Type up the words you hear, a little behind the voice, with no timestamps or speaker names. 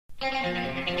Hey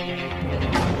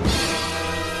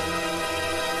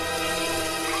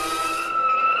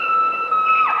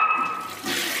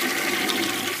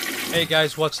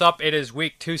guys, what's up? It is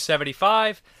week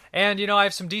 275, and I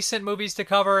have some decent movies to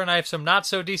cover, and I have some not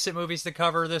so decent movies to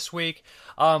cover this week.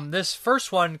 This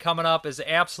first one coming up is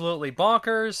absolutely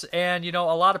bonkers, and a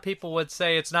lot of people would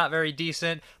say it's not very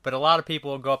decent, but a lot of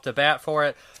people will go up to bat for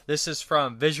it. This is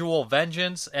from Visual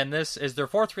Vengeance, and this is their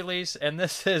fourth release, and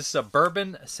this is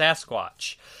Suburban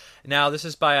Sasquatch. Now, this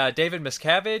is by David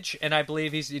Miscavige, and I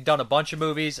believe he's done a bunch of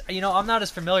movies. I'm not as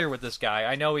familiar with this guy.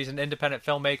 I know he's an independent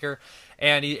filmmaker,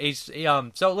 and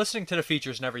so listening to the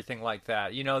features and everything like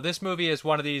that, this movie is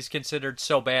one of these considered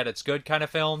so bad it's good kind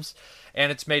of films,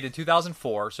 and it's made in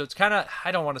 2004, so it's kind of,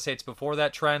 I don't want to say it's before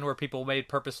that trend where people made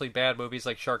purposely bad movies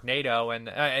like Sharknado, and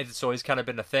it's always kind of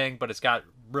been a thing, but it's got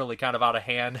really kind of out of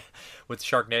hand with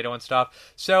Sharknado and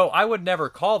stuff. So I would never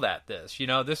call that this.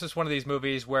 This is one of these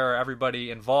movies where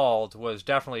everybody involved was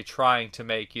definitely trying to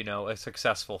make, a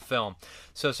successful film.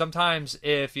 So sometimes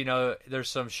if, there's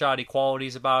some shoddy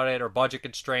qualities about it, or budget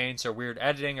constraints, or weird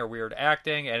editing, or weird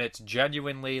acting, and it's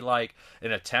genuinely like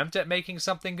an attempt at making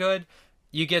something good,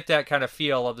 you get that kind of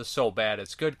feel of the so bad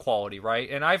it's good quality, right?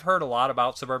 And I've heard a lot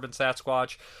about Suburban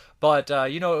Sasquatch, but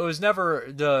it was never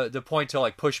the point to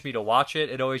like push me to watch it.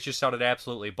 It always just sounded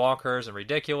absolutely bonkers and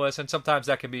ridiculous, and sometimes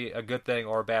that can be a good thing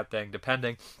or a bad thing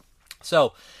depending.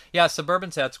 So, yeah, Suburban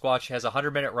Sasquatch has a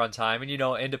 100-minute runtime,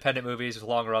 and independent movies with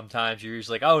long runtimes, you're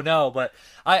usually like, oh no, but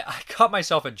I caught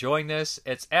myself enjoying this.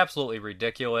 It's absolutely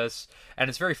ridiculous, and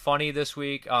it's very funny this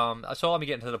week. So let me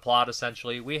get into the plot,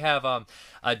 essentially. We have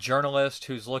a journalist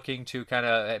who's looking to kind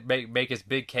of make his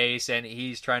big case, and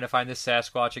he's trying to find this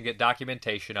Sasquatch and get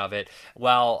documentation of it,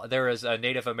 while there is a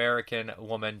Native American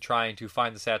woman trying to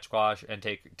find the Sasquatch and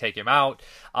take him out.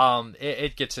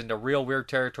 It gets into real weird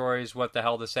territories. What the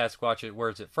hell the Sasquatch is,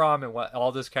 where's it from, and what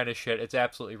all this kind of shit. It's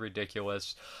absolutely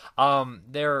ridiculous.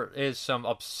 There is some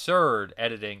absurd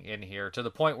editing in here to the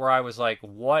point where I was like,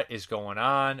 what is going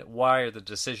on? Why are the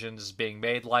decisions being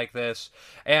made like this?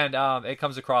 And it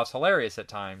comes across hilarious at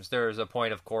times. There's a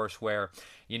point, of course, where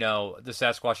the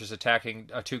Sasquatch is attacking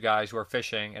two guys who are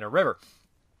fishing in a river,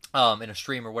 in a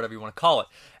stream, or whatever you want to call it,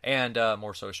 and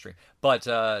more so a stream. But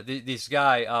this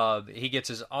guy, he gets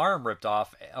his arm ripped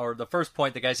off, or the first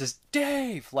point the guy says,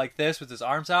 Dave, like this, with his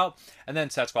arms out, and then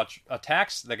Sasquatch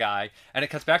attacks the guy, and it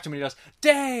cuts back to him and he goes,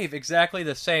 Dave, exactly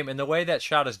the same. And the way that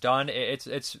shot is done,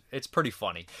 it's pretty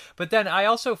funny. But then I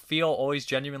also feel always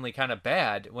genuinely kind of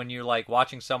bad when you're like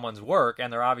watching someone's work,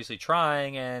 and they're obviously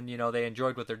trying, and they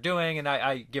enjoyed what they're doing, and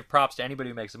I give props to anybody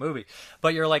who makes a movie,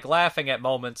 but you're like laughing at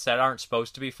moments that aren't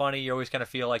supposed to be funny. You always kind of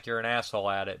feel like you're an asshole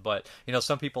at it, but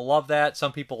some people love that,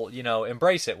 some people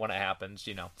embrace it when it happens.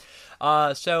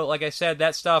 So like I said,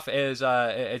 that stuff is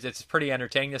it's pretty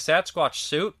entertaining. The Sasquatch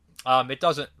suit, it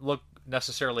doesn't look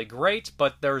necessarily great,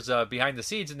 but there's behind the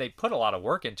scenes, and they put a lot of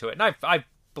work into it, and I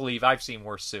believe I've seen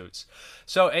worse suits.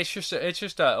 So it's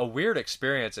just a weird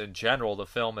experience in general, the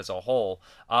film as a whole.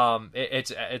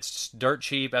 It's dirt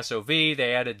cheap SOV.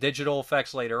 They added digital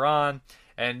effects later on.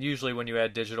 And usually when you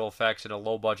add digital effects in a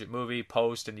low-budget movie,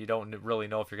 post, and you don't really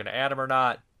know if you're going to add them or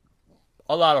not,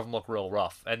 a lot of them look real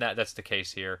rough. And that's the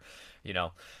case here.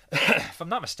 If I'm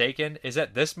not mistaken, is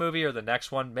that this movie or the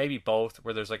next one? Maybe both,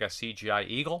 where there's like a CGI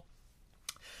eagle.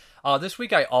 This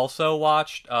week I also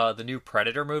watched the new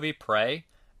Predator movie, Prey.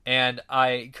 And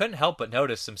I couldn't help but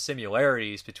notice some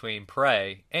similarities between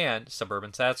Prey and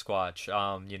Suburban Sasquatch.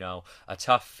 A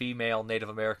tough female Native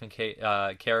American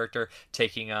character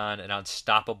taking on an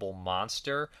unstoppable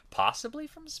monster, possibly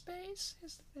from space.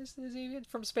 Is he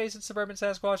from space in Suburban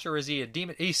Sasquatch, or is he a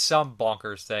demon? He's some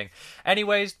bonkers thing.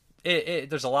 Anyways,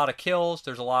 there's a lot of kills,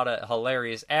 there's a lot of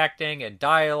hilarious acting and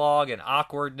dialogue and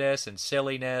awkwardness and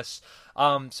silliness.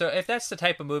 So if that's the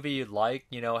type of movie you'd like,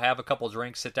 have a couple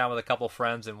drinks, sit down with a couple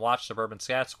friends, and watch Suburban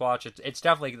Sasquatch, it's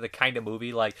definitely the kind of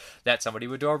movie like that somebody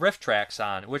would do a riff tracks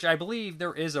on, which I believe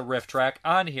there is a riff track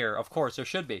on here. Of course, there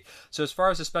should be. So as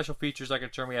far as the special features are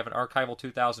concerned, we have an archival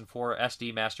 2004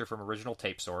 SD master from original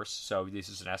tape source, so this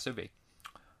is an SOV.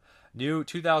 New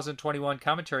 2021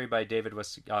 commentary by David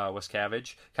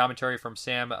Miscavige, commentary from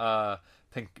Sam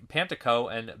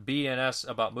Pantico and BNS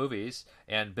About Movies,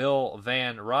 and Bill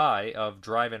Van Rye of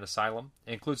Drive-In Asylum.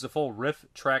 It includes the full riff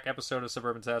track episode of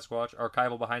Suburban Sasquatch,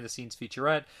 archival behind-the-scenes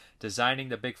featurette, designing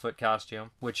the Bigfoot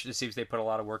costume, which it seems they put a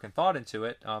lot of work and thought into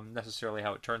it. Necessarily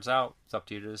how it turns out, it's up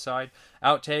to you to decide.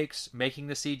 Outtakes, making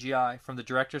the CGI, from the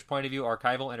director's point of view,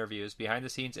 archival interviews,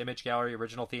 behind-the-scenes image gallery,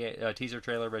 original teaser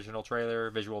trailer, original trailer,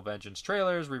 Visual Vengeance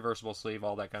trailers, reversible sleeve,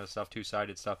 all that kind of stuff,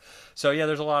 two-sided stuff. So yeah,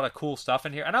 there's a lot of cool stuff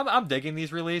in here, and I'm digging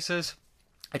these releases.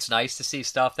 It's nice to see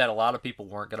stuff that a lot of people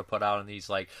weren't going to put out in these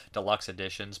like deluxe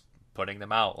editions, putting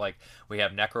them out. Like we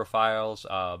have Necrophiles,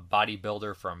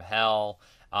 Bodybuilder from Hell,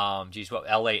 what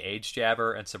LA Age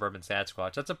Jabber, and Suburban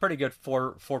Sasquatch. That's a pretty good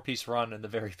four piece run in the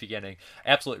very beginning.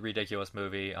 Absolutely ridiculous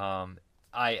movie.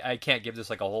 I can't give this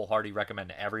like a wholehearted recommend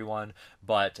to everyone,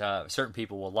 but certain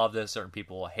people will love this, certain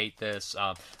people will hate this.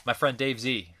 My friend Dave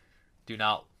Z,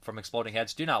 from Exploding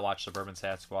Heads, do not watch Suburban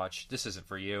Sasquatch. This isn't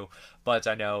for you, but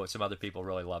I know some other people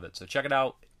really love it, so check it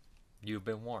out. You've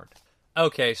been warned.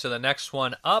 Okay, so the next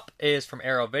one up is from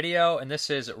Arrow Video, and this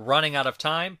is Running Out of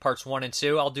Time, parts 1 and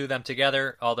 2. I'll do them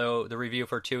together, although the review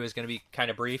for 2 is going to be kind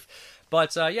of brief.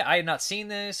 But yeah, I had not seen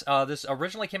this. This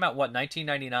originally came out,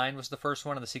 1999 was the first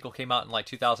one, and the sequel came out in like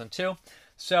 2002.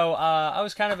 So I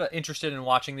was kind of interested in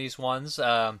watching these ones.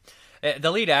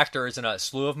 The lead actor is in a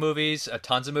slew of movies,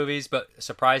 tons of movies, but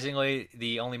surprisingly,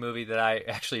 the only movie that I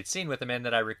actually had seen with him in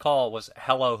that I recall was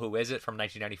Hello, Who Is It from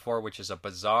 1994, which is a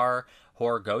bizarre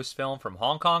horror ghost film from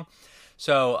Hong Kong.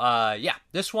 So, yeah,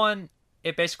 this one,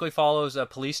 it basically follows a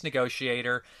police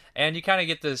negotiator, and you kind of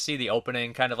get to see the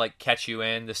opening kind of like catch you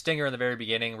in. The stinger in the very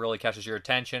beginning really catches your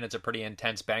attention. It's a pretty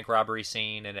intense bank robbery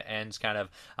scene, and it ends kind of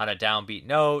on a downbeat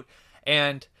note.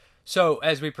 And so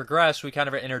as we progress, we kind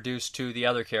of are introduced to the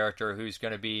other character who's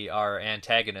going to be our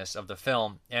antagonist of the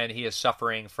film, and he is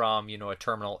suffering from, a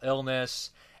terminal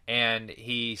illness, and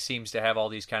he seems to have all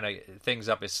these kind of things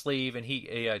up his sleeve, and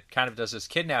he kind of does this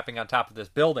kidnapping on top of this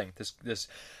building, this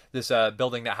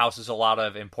building that houses a lot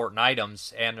of important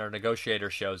items, and our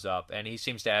negotiator shows up, and he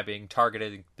seems to have been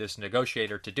targeted this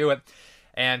negotiator to do it.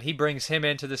 And he brings him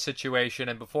into the situation,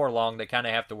 and before long, they kind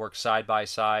of have to work side by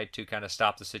side to kind of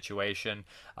stop the situation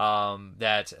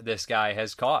that this guy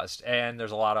has caused. And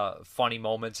there's a lot of funny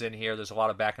moments in here. There's a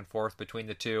lot of back and forth between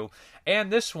the two. And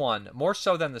this one, more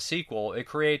so than the sequel, it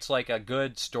creates like a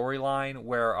good storyline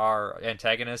where our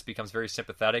antagonist becomes very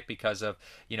sympathetic because of,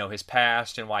 his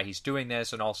past and why he's doing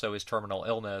this, and also his terminal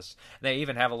illness. And they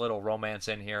even have a little romance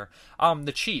in here.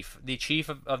 The chief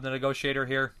of the negotiator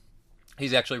here,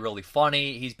 he's actually really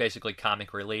funny. He's basically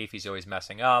comic relief. He's always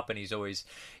messing up, and he's always,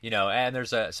 and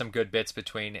there's some good bits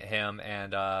between him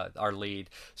and our lead.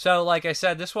 So, like I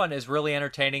said, this one is really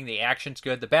entertaining. The action's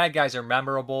good. The bad guys are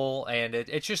memorable, and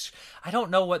it's just, I don't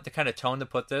know what the kind of tone to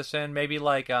put this in. Maybe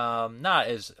like, not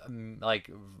as, like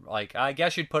I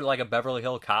guess you'd put it like a Beverly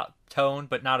Hills Cop tone,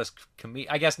 but not as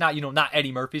I guess not, not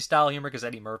Eddie Murphy style humor, because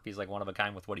Eddie Murphy's like one of a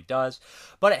kind with what he does,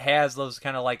 but it has those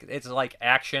kind of like, it's like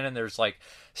action, and there's like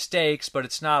stakes, but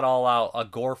it's not all out a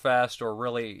gore fest or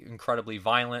really incredibly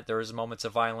violent. There is moments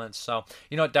of violence, so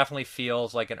it definitely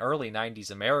feels like an early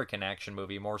 90s American action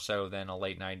movie more so than a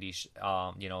late 90s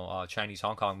Chinese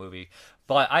Hong Kong movie.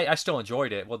 But I still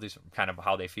enjoyed it. Well, these are kind of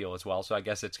how they feel as well, so I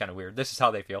guess it's kind of weird. This is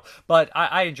how they feel. But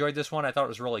I enjoyed this one. I thought it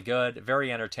was really good,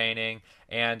 very entertaining,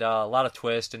 and a lot of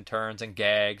twists and turns and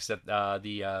gags that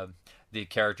the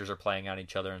characters are playing on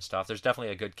each other and stuff. There's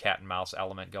definitely a good cat and mouse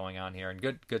element going on here, and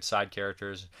good side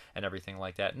characters and everything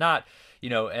like that. Not,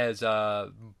 as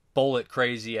bullet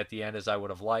crazy at the end as I would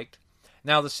have liked.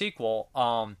 Now the sequel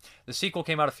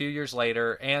came out a few years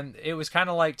later, and it was kind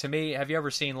of like, to me, have you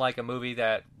ever seen like a movie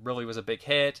that really was a big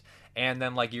hit, and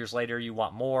then like years later you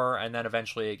want more, and then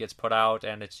eventually it gets put out,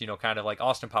 and it's kind of like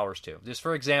Austin Powers 2. Just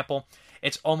for example,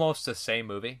 it's almost the same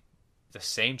movie. The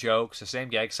same jokes, the same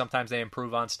gags. Sometimes they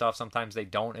improve on stuff, sometimes they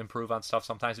don't improve on stuff,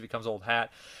 sometimes it becomes old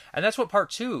hat. And that's what part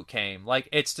 2 came. Like,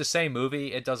 it's the same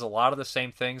movie, it does a lot of the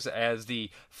same things as the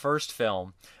first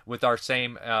film, with our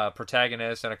same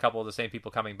protagonist and a couple of the same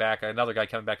people coming back, another guy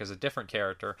coming back as a different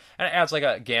character. And it adds like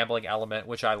a gambling element,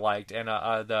 which I liked. And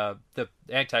the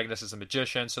antagonist is a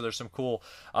magician, so there's some cool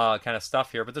kind of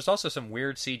stuff here. But there's also some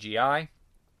weird CGI.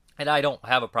 And I don't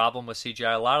have a problem with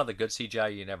CGI. A lot of the good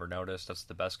CGI you never notice. That's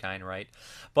the best kind, right?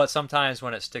 But sometimes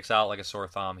when it sticks out like a sore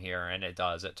thumb here, and it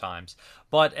does at times.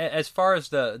 But as far as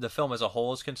the film as a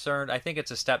whole is concerned, I think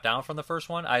it's a step down from the first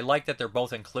one. I like that they're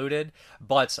both included,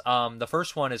 but the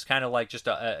first one is kind of like just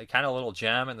a kind of little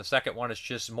gem, and the second one is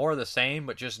just more of the same,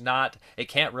 but just not, it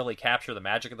can't really capture the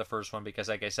magic of the first one, because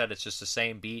like I said, it's just the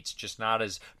same beats, just not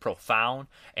as profound,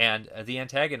 and the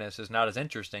antagonist is not as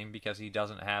interesting because he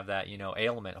doesn't have that,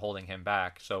 ailment holding him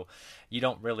back. So you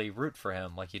don't really root for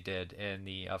him like you did in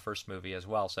the first movie as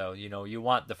well. So, you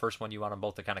want the first one, you want them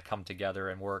both to kind of come together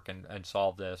and work and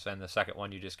solve this. And the second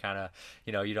one, you just kind of,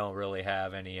 you don't really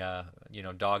have any,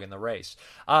 dog in the race.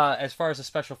 As far as the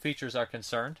special features are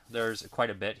concerned, there's quite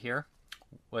a bit here.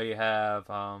 We have,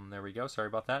 there we go. Sorry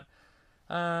about that.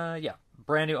 Yeah.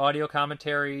 Brand new audio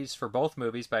commentaries for both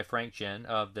movies by Frank Jin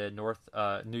of the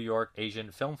New York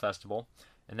Asian Film Festival.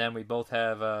 And then we both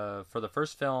have, for the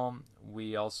first film,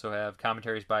 we also have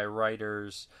commentaries by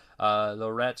writers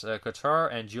Laurette Couture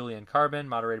and Julian Carbon,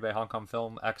 moderated by Hong Kong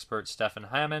film expert Stephen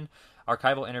Hammond.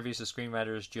 Archival interviews with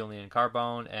screenwriters Julian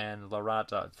Carbone and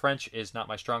Laurette. French is not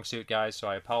my strong suit, guys, so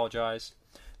I apologize.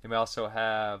 Then we also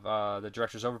have the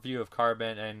director's overview of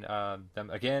Carbon and them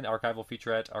again, archival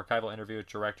featurette, archival interview with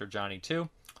director Johnny 2,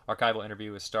 archival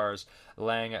interview with stars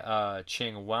Lang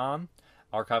Ching Wan,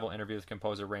 archival interview with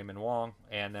composer Raymond Wong,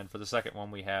 and then for the second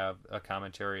one we have a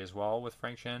commentary as well with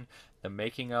Frank Shin, the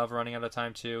making of Running Out of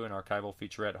Time 2, an archival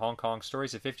featurette Hong Kong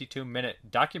Stories, a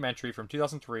 52-minute documentary from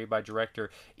 2003 by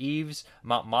director Yves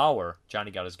Montmauer,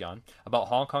 Johnny got his gun, about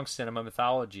Hong Kong cinema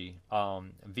mythology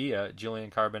via Julian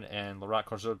Carbon and Laurette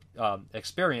Couture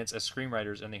experience as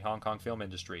screenwriters in the Hong Kong film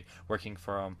industry, working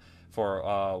for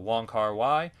Wong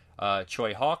Kar-wai,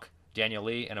 Choi Hawk, Daniel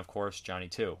Lee, and of course Johnny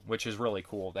 2, which is really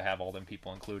cool to have all them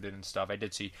people included and stuff. I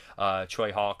did see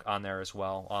Choi Hawk on there as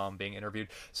well, being interviewed.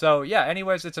 So yeah,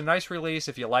 anyways, it's a nice release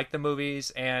if you like the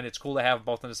movies, and it's cool to have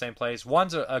both in the same place.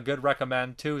 One's a good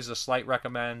recommend, two is a slight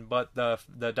recommend, but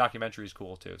the documentary is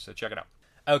cool too, so check it out.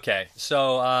 Okay,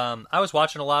 so I was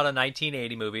watching a lot of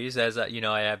 1980 movies, as I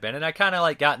have been, and I kind of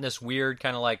like got in this weird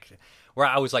kind of like where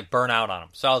I was like burnt out on them.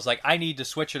 So I was like, I need to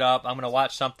switch it up. I'm going to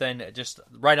watch something just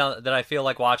right on that I feel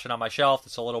like watching on my shelf.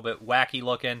 It's a little bit wacky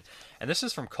looking. And this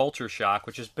is from Culture Shock,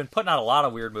 which has been putting out a lot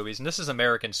of weird movies. And this is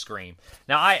American Scream.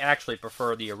 Now, I actually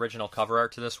prefer the original cover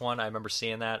art to this one. I remember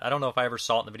seeing that. I don't know if I ever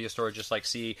saw it in the video store, just like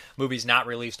see movies not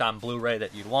released on Blu-ray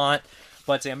that you'd want.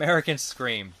 But it's the American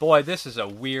Scream. Boy, this is a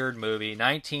weird movie.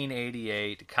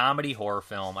 1988 comedy horror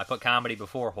film. I put comedy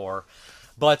before horror.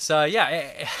 But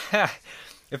yeah,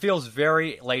 it feels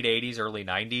very late 80s, early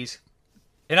 90s.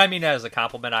 And I mean that as a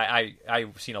compliment.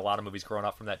 I've seen a lot of movies growing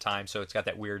up from that time, so it's got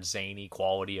that weird zany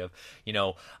quality of,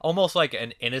 almost like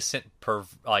an innocent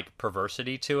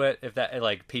perversity to it, if that,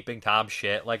 like Peeping Tom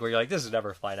shit, like where you're like, this is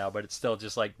never fly now, but it's still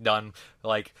just like done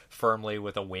like firmly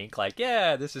with a wink, like,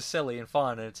 yeah, this is silly and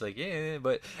fun, and it's like, yeah,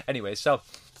 but anyway, so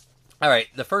all right,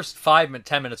 the first 10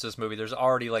 minutes of this movie, there's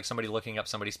already like somebody looking up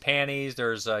somebody's panties.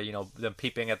 There's them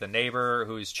peeping at the neighbor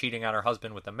who's cheating on her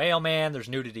husband with the mailman. There's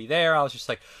nudity there. I was just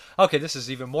like, okay, this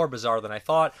is even more bizarre than I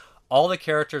thought. All the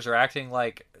characters are acting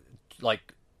like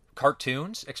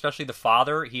cartoons, especially the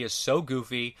father. He is so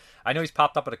goofy. I know he's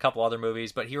popped up in a couple other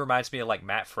movies, but he reminds me of like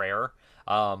Matt Frere.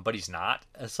 But he's not.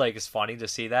 It's funny to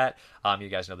see that. You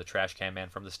guys know the trash can man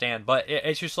from The Stand, but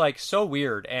it's just like so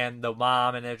weird. And the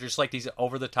mom, and they're just like these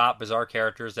over the top bizarre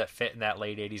characters that fit in that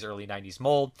late 80s, early 90s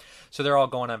mold. So they're all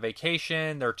going on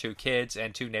vacation. They're two kids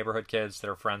and two neighborhood kids that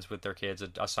are friends with their kids,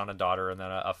 a son and daughter, and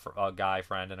then a guy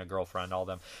friend and a girlfriend. All of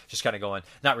them just kind of going,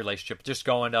 not relationship, just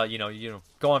going to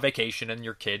go on vacation, and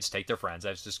your kids take their friends.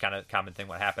 That's just kind of common thing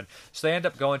what happened. So they end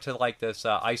up going to like this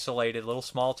isolated little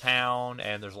small town,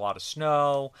 and there's a lot of snow.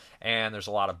 And there's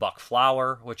a lot of buck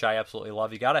flower, which I absolutely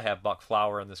love. You got to have buck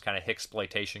flower in this kind of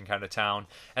Hicksploitation kind of town.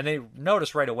 And they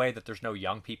notice right away that there's no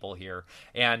young people here,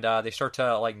 and they start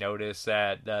to like notice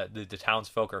that the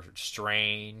townsfolk are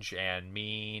strange and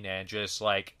mean, and just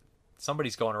like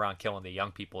somebody's going around killing the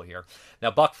young people here. Now,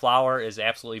 Buck Flower is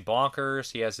absolutely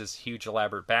bonkers. He has this huge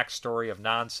elaborate backstory of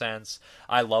nonsense.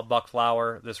 I love Buck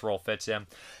Flower. This role fits him.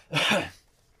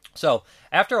 So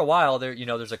after a while,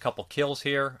 there's a couple kills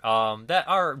here that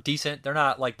are decent. They're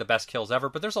not like the best kills ever,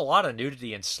 but there's a lot of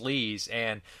nudity and sleaze.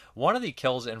 And one of the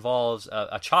kills involves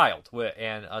a child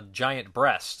and a giant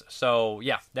breast. So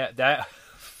yeah, that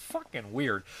fucking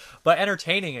weird, but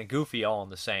entertaining and goofy all in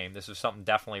the same. This is something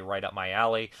definitely right up my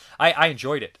alley. I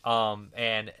enjoyed it.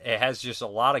 And it has just a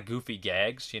lot of goofy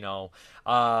gags.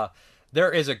 There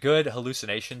is a good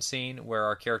hallucination scene where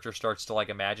our character starts to like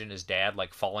imagine his dad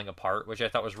like falling apart, which I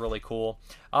thought was really cool.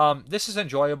 This is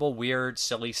enjoyable, weird,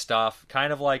 silly stuff.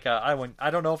 Kind of like I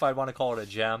don't know if I want to call it a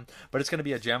gem, but it's going to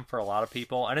be a gem for a lot of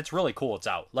people, and it's really cool. It's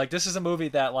out. Like, this is a movie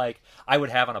that like I would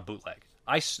have on a bootleg.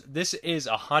 This is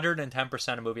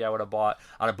 110% a movie I would have bought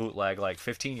on a bootleg like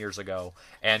 15 years ago,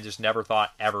 and just never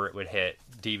thought ever it would hit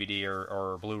DVD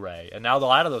or Blu-ray. And now a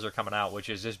lot of those are coming out, which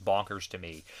is just bonkers to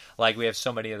me. Like, we have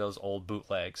so many of those old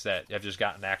bootlegs that have just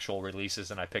gotten actual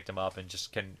releases, and I picked them up and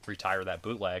just can retire that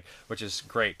bootleg, which is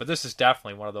great. But this is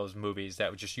definitely one of those movies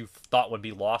that just you thought would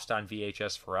be lost on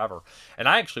VHS forever. And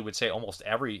I actually would say almost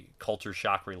every Culture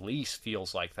Shock release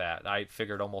feels like that. I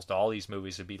figured almost all these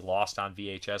movies would be lost on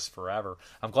VHS forever.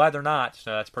 I'm glad they're not.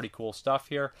 So that's pretty cool stuff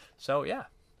here. So yeah,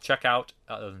 check out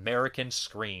American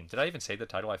Scream. Did I even say the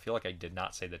title? I feel like I did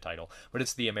not say the title, but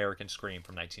it's The American Scream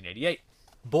from 1988.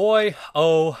 Boy,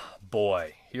 oh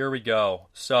boy, here we go.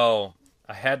 So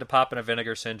I had to pop in a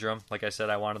Vinegar Syndrome. Like I said,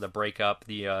 I wanted to break up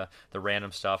the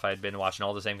random stuff. I had been watching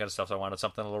all the same kind of stuff, so I wanted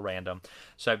something a little random.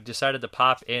 So I decided to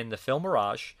pop in the Film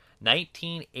Mirage,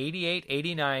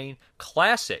 1988-89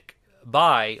 classic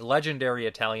by legendary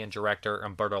Italian director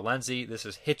Umberto Lenzi. This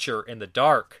is Hitcher in the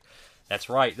Dark. That's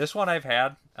right. This one I've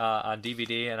had on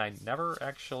DVD, and I never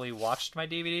actually watched my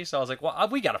DVD, so I was like, well,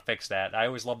 we got to fix that. I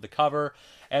always loved the cover,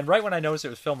 and right when I noticed it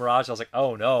was Film Mirage, I was like,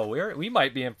 oh no, we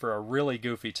might be in for a really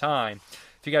goofy time.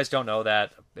 If you guys don't know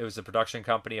that, it was the production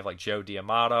company of like Joe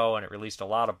D'Amato, and it released a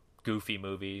lot of goofy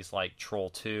movies like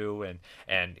Troll 2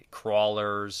 and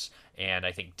Crawlers, and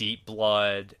I think Deep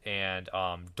Blood, and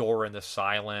Door in the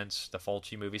Silence, the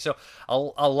Fulci movie. So a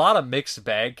lot of mixed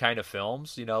bag kind of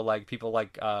films, like people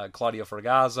like Claudio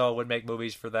Fragazzo would make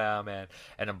movies for them, and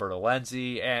Umberto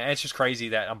Lenzi. And it's just crazy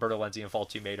that Umberto Lenzi and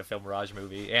Fulci made a Film Mirage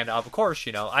movie. And of course,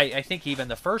 I think even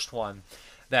the first one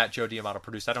that Joe D'Amato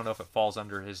produced, I don't know if it falls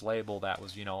under his label. That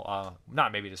was,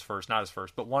 not maybe not his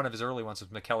first, but one of his early ones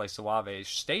was Michele Soave's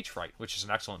Stage Fright, which is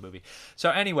an excellent movie. So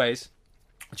anyways,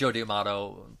 Joe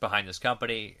D'Amato behind this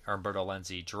company, Umberto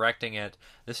Lenzi directing it.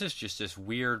 This is just this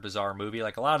weird, bizarre movie.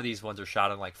 Like a lot of these ones are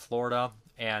shot in like Florida,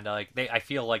 and I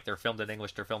feel like they're filmed in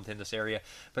English. They're filmed in this area,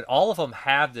 but all of them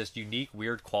have this unique,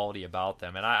 weird quality about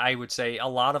them. And I would say a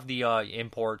lot of the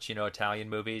imports, Italian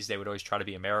movies, they would always try to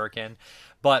be American.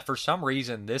 But for some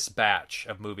reason, this batch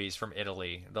of movies from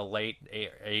Italy, the late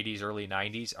 80s, early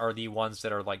 90s, are the ones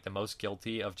that are like the most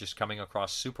guilty of just coming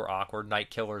across super awkward. Night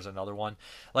Killer is another one,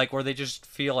 like where they just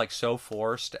feel like so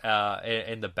forced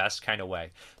in the best kind of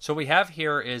way. So we have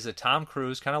here is a Tom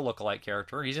Cruise kind of lookalike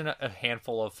character. He's in a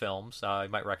handful of films. You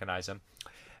might recognize him.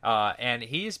 And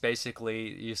he's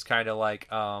kind of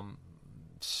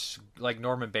like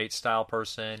Norman Bates style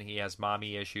person. He has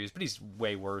mommy issues, but he's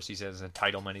way worse. He has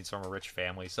entitlement. He's from a rich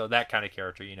family. So that kind of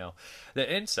character, the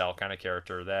incel kind of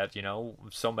character that,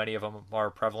 so many of them are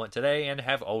prevalent today and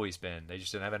have always been. They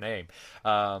just didn't have a name.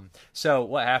 So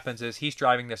what happens is he's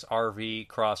driving this RV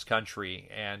cross country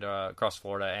and across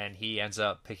Florida, and he ends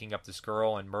up picking up this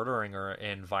girl and murdering her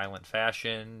in violent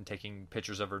fashion, taking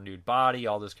pictures of her nude body,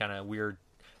 all this kind of weird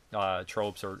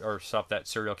tropes or stuff that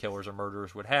serial killers or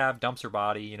murderers would have, dumps her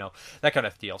body, that kind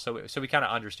of deal. So we kind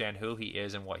of understand who he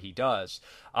is and what he does.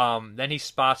 Then he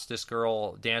spots this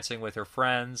girl dancing with her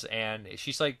friends, and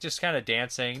she's like just kind of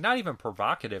dancing, not even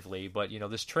provocatively, but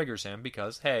this triggers him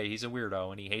because, hey, he's a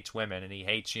weirdo and he hates women and he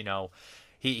hates,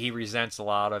 he resents a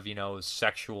lot of,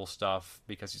 sexual stuff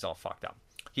because he's all fucked up.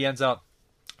 He ends up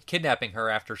kidnapping her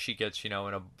after she gets, in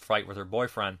a fight with her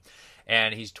boyfriend.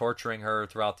 And he's torturing her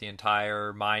throughout the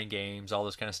entire mind games, all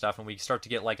this kind of stuff. And we start to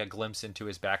get like a glimpse into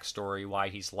his backstory, why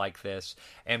he's like this.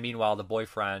 And meanwhile, the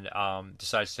boyfriend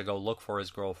decides to go look for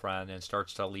his girlfriend and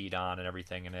starts to lead on and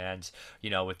everything. And it ends,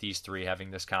 with these three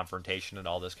having this confrontation and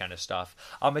all this kind of stuff.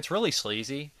 It's really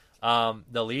sleazy.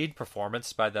 The lead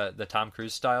performance by the Tom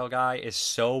Cruise style guy is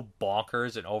so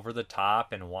bonkers and over the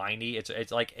top and whiny.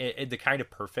 It's like the kind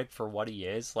of perfect for what he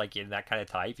is, like in that kind of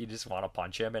type. You just want to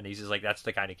punch him, and he's just like, that's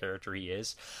the kind of character he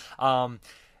is.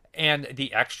 And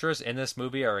the extras in this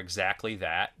movie are exactly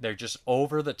that. They're just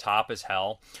over the top as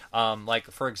hell.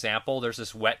 Like, for example, there's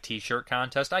this wet t-shirt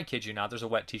contest. I kid you not, there's a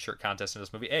wet t-shirt contest in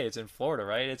this movie. Hey, it's in Florida,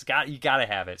 right? You gotta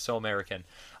have it. So American.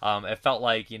 It felt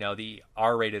like, the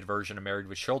R-rated version of Married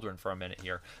with Children for a minute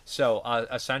here. So,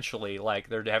 essentially, like,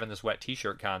 they're having this wet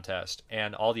t-shirt contest,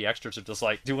 and all the extras are just,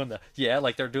 like, doing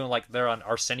they're on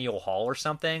Arsenio Hall or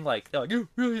something. Like, they're like,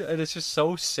 and it's just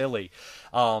so silly.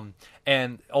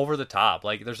 And over the top.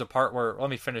 Like, there's a part where,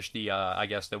 let me finish the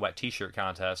wet t-shirt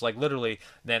contest. Like, literally,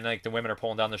 then, like, the women are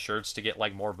pulling down the shirts to get,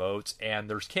 like, more votes, and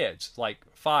there's kids, like,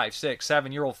 5, 6,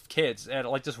 7-year-old kids at,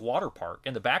 like, this water park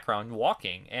in the background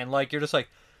walking, and, like, you're just like,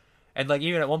 and, like,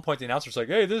 even at one point, the announcer's like,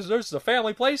 hey, there's a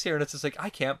family place here, and it's just like,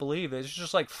 I can't believe it. It's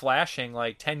just, like, flashing,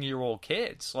 like, 10-year-old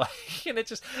kids, like, and it's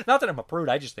just, not that I'm a prude,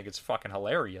 I just think it's fucking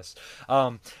hilarious.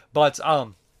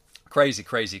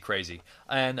 Crazy.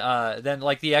 And then,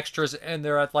 like, the extras, and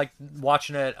they're at, like,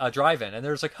 watching it drive-in, and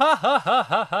there's like, ha ha ha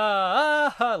ha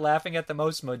ha ha, laughing at the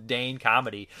most mundane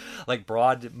comedy, like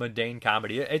broad mundane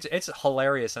comedy. It's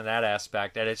hilarious in that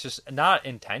aspect, and it's just not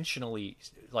intentionally,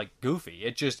 like, goofy.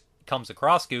 It just comes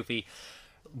across goofy,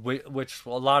 which a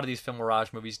lot of these Film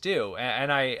Mirage movies do,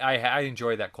 and I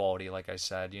enjoy that quality. Like I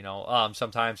said,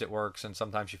 sometimes it works and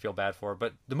sometimes you feel bad for it,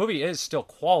 but the movie is still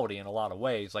quality in a lot of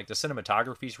ways. Like, the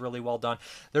cinematography is really well done.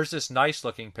 There's this nice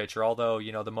looking picture, although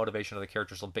the motivation of the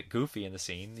character is a bit goofy in the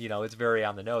scene. It's very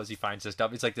on the nose. He finds this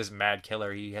dove. It's like this mad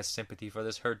killer. He has sympathy for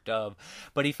this hurt dove,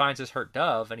 but he finds this hurt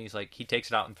dove and he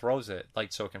takes it out and throws it,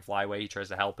 like, so it can fly away. He tries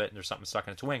to help it, and there's something stuck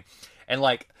in its wing, and,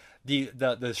 like,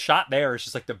 the shot there is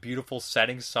just like the beautiful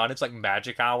setting sun. It's like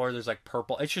magic hour. There's like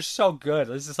purple. It's just so good.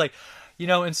 It's just like,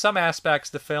 in some aspects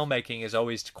the filmmaking is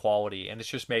always quality, and it's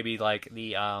just maybe like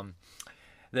the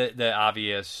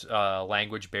obvious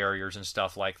language barriers and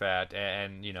stuff like that,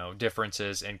 and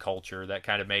differences in culture that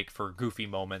kind of make for goofy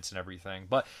moments and everything.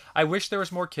 But I wish there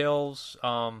was more kills.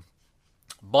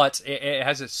 But it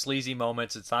has its sleazy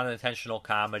moments. It's not an intentional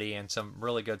comedy, and some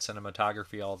really good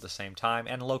cinematography all at the same time,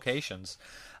 and locations.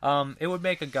 It would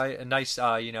make a nice,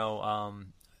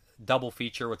 double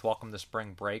feature with Welcome to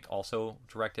Spring Break, also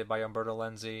directed by Umberto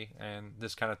Lenzi, and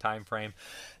this kind of time frame,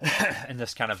 in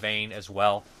this kind of vein as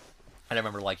well. And I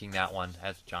remember liking that one. It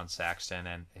has John Saxon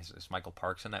and is Michael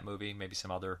Parks in that movie. Maybe some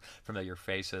other familiar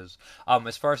faces.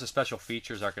 As far as the special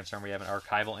features are concerned, we have an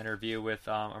archival interview with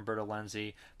Umberto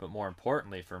Lenzi. But more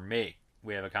importantly for me,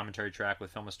 we have a commentary track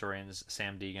with film historians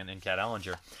Sam Deegan and Kat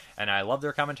Ellinger. And I love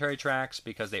their commentary tracks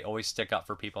because they always stick up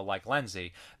for people like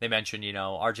Lenzi. They mention,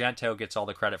 Argento gets all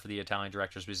the credit for the Italian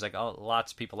directors, but he's like, oh,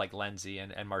 lots of people like Lenzi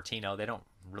and Martino, they don't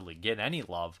really get any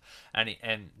love.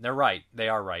 And they're right. They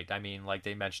are right. I mean, like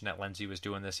they mentioned that Lenzi was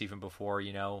doing this even before,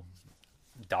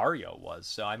 Dario was.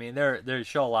 So I mean, they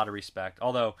show a lot of respect.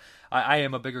 Although I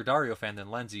am a bigger Dario fan than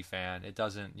Lenzi fan, it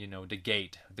doesn't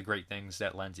negate the great things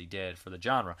that Lenzi did for the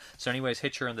genre. So anyways,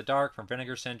 Hitcher in the Dark from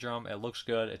Vinegar Syndrome. It looks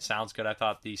good. It sounds good. I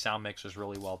thought the sound mix was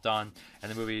really well done,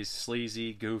 and the movie is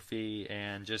sleazy, goofy,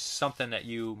 and just something that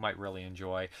you might really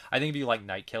enjoy. I think if you like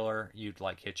Night Killer, you'd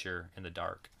like Hitcher in the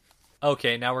Dark.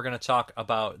 Okay, now we're going to talk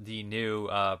about the new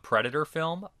Predator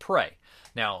film, Prey.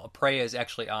 Now, Prey is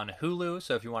actually on Hulu,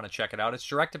 so if you want to check it out, it's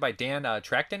directed by Dan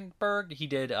Trachtenberg. He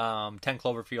did 10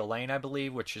 Cloverfield Lane, I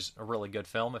believe, which is a really good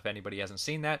film if anybody hasn't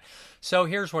seen that. So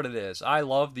here's what it is. I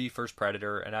love the first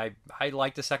Predator, and I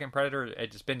like the second Predator.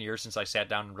 It's been years since I sat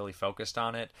down and really focused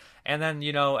on it. And then,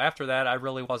 after that, I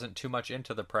really wasn't too much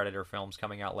into the Predator films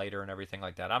coming out later and everything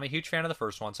like that. I'm a huge fan of the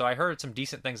first one, so I heard some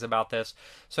decent things about this.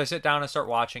 So I sit down and start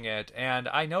watching it, and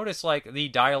I notice, like, the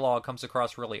dialogue comes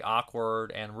across really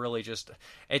awkward and really just...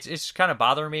 It's kind of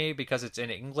bothering me because it's in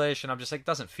English, and I'm just like, it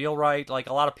doesn't feel right. Like,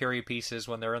 a lot of period pieces,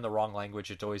 when they're in the wrong language,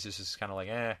 it always is just kind of like,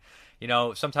 eh.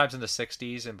 Sometimes in the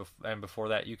 60s and before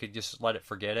that, you could just let it,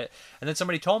 forget it. And then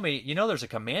somebody told me, there's a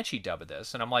Comanche dub of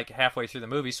this. And I'm like halfway through the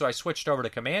movie, so I switched over to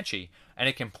Comanche, and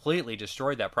it completely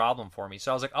destroyed that problem for me. So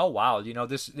I was like, oh, wow,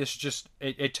 this just,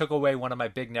 it took away one of my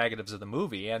big negatives of the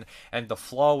movie. And the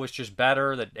flow was just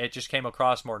better, that it just came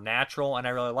across more natural, and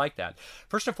I really liked that.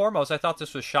 First and foremost, I thought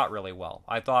this was shot really well.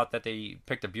 I thought that they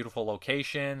picked a beautiful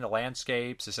location, the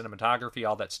landscapes, the cinematography,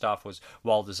 all that stuff was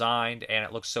well designed, and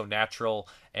it looks so natural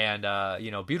and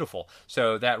beautiful.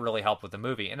 So that really helped with the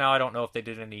movie. And now I don't know if they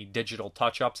did any digital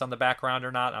touch-ups on the background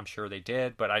or not. I'm sure they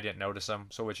did, but I didn't notice them.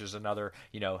 So which is another,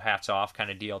 hats off kind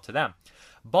of deal to them.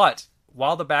 But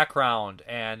while the background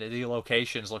and the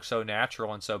locations look so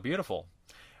natural and so beautiful,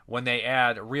 when they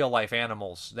add real-life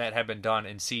animals that have been done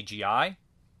in CGI,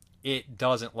 it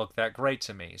doesn't look that great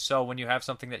to me. So when you have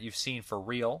something that you've seen for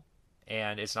real,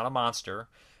 and it's not a monster,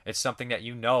 it's something that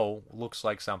looks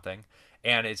like something,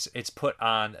 and it's put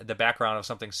on the background of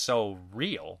something so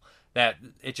real that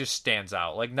it just stands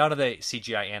out. Like, none of the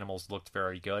CGI animals looked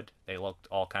very good. They looked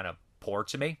all kind of poor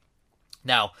to me.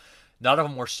 Now, none of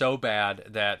them were so bad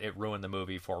that it ruined the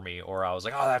movie for me, or I was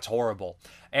like, oh, that's horrible.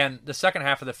 And the second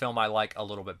half of the film I like a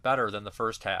little bit better than the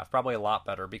first half, probably a lot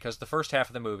better, because the first half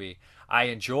of the movie, I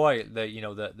enjoy the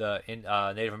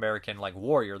Native American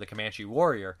warrior, the Comanche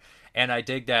warrior, and I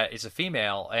dig that it's a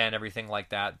female and everything like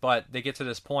that. But they get to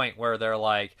this point where they're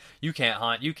like, you can't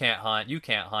hunt, you can't hunt, you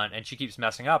can't hunt, and she keeps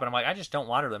messing up, and I'm like, I just don't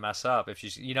want her to mess up if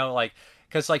she's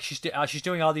because she's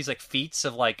doing all these feats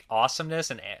of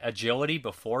awesomeness and agility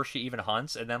before she even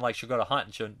hunts, and then she'll go to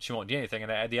hunt and she won't do anything,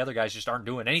 and the other guys just aren't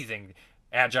doing anything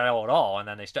agile at all, and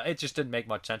then it just didn't make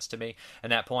much sense to me at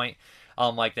that point.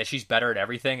 That she's better at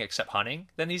everything except hunting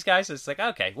than these guys. It's like,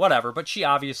 okay, whatever, but she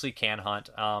obviously can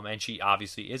hunt, and she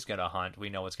obviously is gonna hunt. We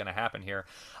know what's gonna happen here.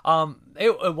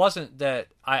 It wasn't that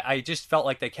I just felt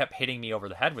like they kept hitting me over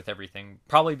the head with everything,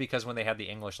 probably because when they had the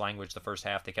English language the first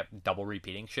half, they kept double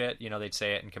repeating shit. They'd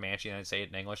say it in Comanche and they'd say it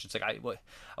in English. It's like,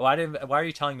 why are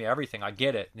you telling me everything? I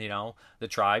get it. The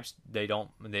tribes, they're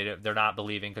not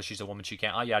believing because she's a woman, she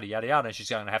can't, yada yada yada, and she's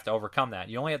gonna have to overcome that.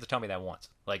 You only have to tell me that once,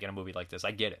 in a movie like this.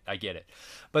 I get it.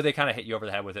 But they kind of hit you over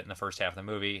the head with it in the first half of the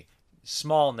movie.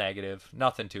 Small negative,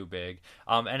 nothing too big.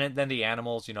 And then the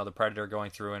animals, the Predator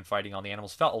going through and fighting on the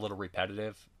animals felt a little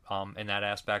repetitive. in that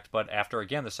aspect. But after,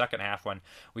 again, the second half, when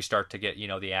we start to get,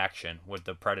 the action with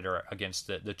the Predator against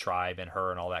the tribe and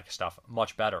her and all that stuff,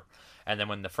 much better. And then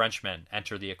when the Frenchmen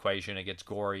enter the equation, it gets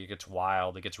gory, it gets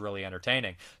wild, it gets really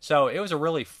entertaining. So it was a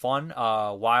really fun,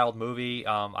 wild movie.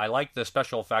 I like the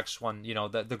special effects when,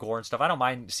 the gore and stuff. I don't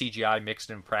mind CGI mixed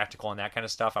in practical and that kind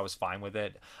of stuff. I was fine with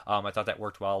it. I thought that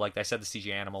worked well. Like I said, the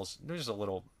CGI animals, they're just a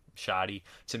little shoddy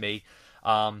to me.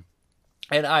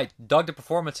 And I dug the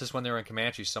performances when they were in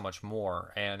Comanche so much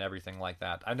more and everything like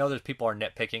that. I know there's people are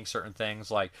nitpicking certain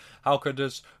things, like, how could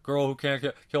this girl who can't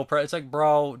kill Predator? It's like,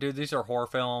 bro, dude, these are horror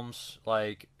films.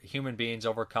 Like, human beings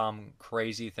overcome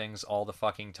crazy things all the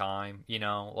fucking time,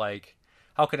 Like,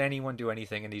 how could anyone do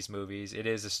anything in these movies? It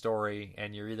is a story,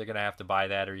 and you're either going to have to buy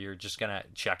that or you're just going to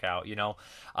check out,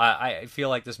 I feel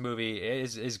like this movie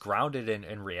is grounded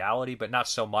in reality, but not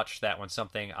so much that when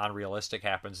something unrealistic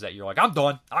happens that you're like, I'm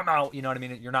done, I'm out, you know what I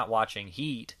mean? You're not watching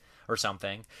Heat or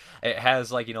something. It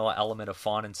has, like, an element of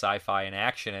fun and sci-fi and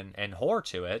action and horror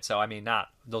to it. So, I mean, not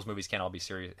those movies can't all be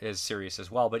serious as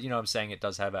well, but, what I'm saying, it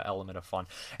does have an element of fun.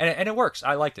 And it works.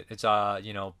 I liked it. It's,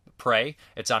 Prey.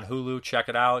 It's on Hulu. Check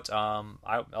it out.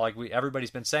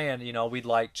 Everybody's been saying, we'd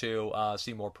like to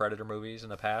see more Predator movies in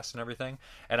the past and everything.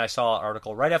 And I saw an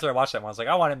article right after I watched that one. I was like,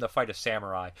 I want him to fight a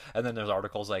samurai. And then there's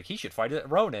articles like, he should fight a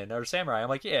Ronin or a samurai. I'm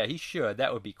like, yeah, he should.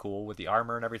 That would be cool with the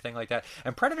armor and everything like that.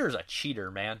 And Predator is a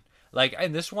cheater, man. Like,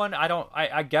 in this one,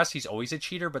 I guess he's always a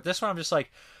cheater, but this one I'm just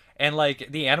like, and, like,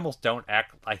 the animals don't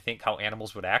act, I think, how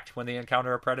animals would act when they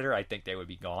encounter a predator. I think they would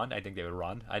be gone. I think they would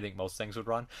run. I think most things would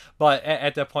run. But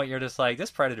at that point, you're just like, this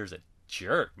predator's a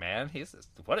jerk, man.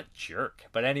 What a jerk.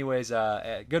 But anyways,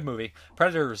 good movie.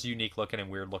 Predator is unique looking and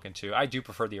weird looking, too. I do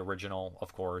prefer the original,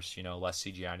 of course, less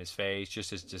CGI on his face. Just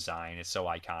his design is so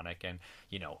iconic. And,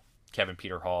 Kevin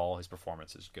Peter Hall, his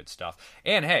performance is good stuff.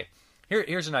 And, hey,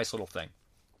 here's a nice little thing.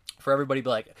 For everybody to be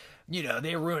like,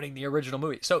 they're ruining the original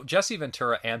movie. So Jesse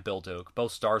Ventura and Bill Duke,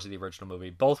 both stars of the original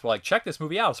movie, both were like, check this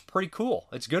movie out. It's pretty cool.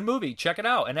 It's a good movie. Check it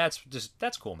out. And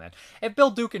that's cool, man. If Bill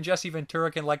Duke and Jesse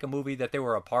Ventura can like a movie that they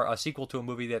were a sequel to a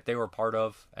movie that they were a part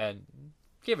of, and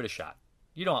give it a shot.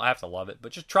 You don't have to love it,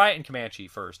 but just try it in Comanche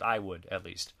first. I would, at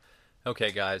least.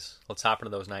 Okay, guys, let's hop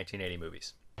into those 1980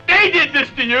 movies. They did this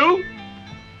to you!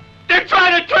 They're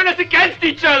trying to turn us against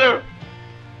each other!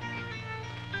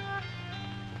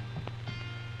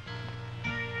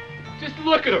 Just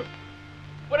look at them.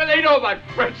 What do they know about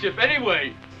friendship,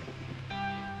 anyway?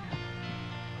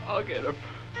 I'll get them.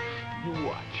 You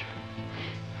watch.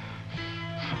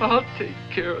 I'll take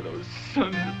care of those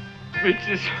sons of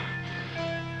bitches.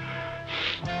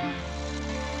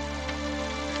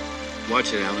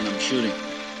 Watch it, Alan. I'm shooting.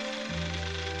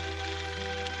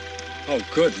 Oh,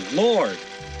 good Lord.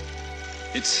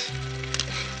 It's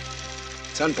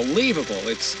unbelievable.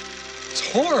 It's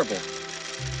horrible.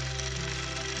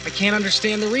 I can't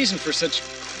understand the reason for such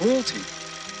cruelty.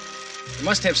 It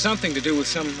must have something to do with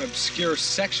some obscure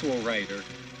sexual rite or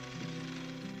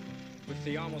with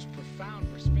the almost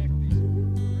profound respect.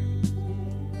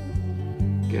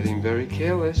 Getting very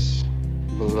careless.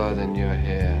 Blood in your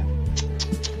hair.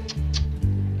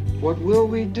 What will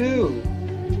we do?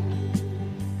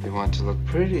 You want to look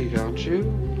pretty, don't you?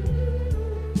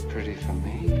 Pretty for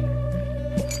me.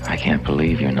 I can't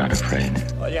believe you're not afraid.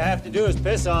 All you have to do is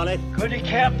piss on it. Good you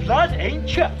care blood,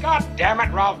 ain't you? God damn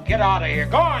it, Ralph, get out of here.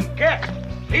 Go on, get.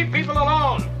 Leave people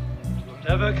alone.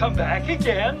 You'll never come back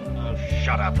again. Oh,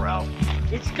 shut up, Ralph.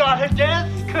 It's got a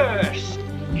death curse.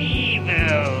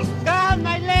 Evil. God,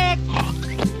 my leg!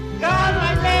 God,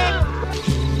 my leg!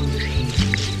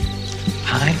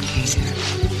 I'm here.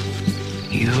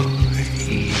 You're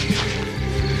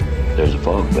here. There's a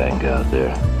fog bank out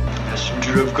there.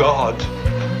 Messenger of God.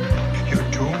 You're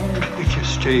doomed if you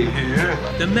stay here.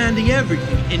 Demanding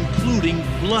everything, including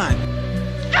blood.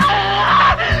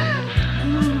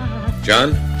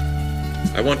 John,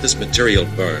 I want this material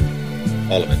burned.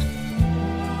 All of it.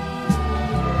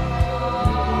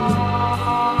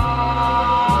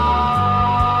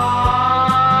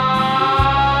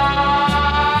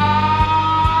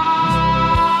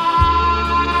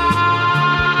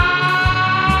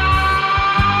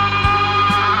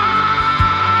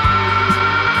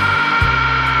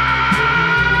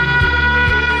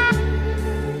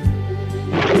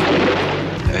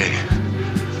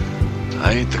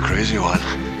 I ain't the crazy one.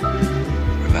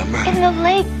 Remember? In the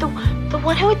lake, the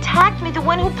one who attacked me, the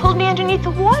one who pulled me underneath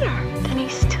the water. And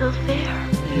he's still there.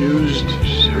 Used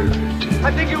servitude.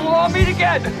 I think you will all meet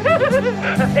again.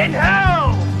 In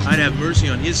hell. I'd have mercy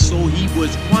on his soul. He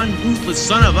was one ruthless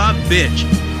son of a bitch.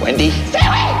 Wendy. Stay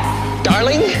away!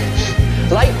 Darling,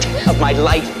 light of my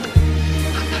life.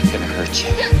 I'm not gonna hurt you.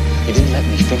 You didn't let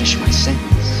me finish my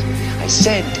sentence. I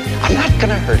said, I'm not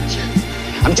gonna hurt you.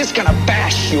 I'm just gonna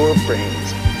bash your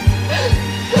brains.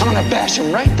 I'm gonna bash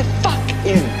them right the fuck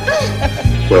in.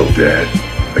 Well, Dad,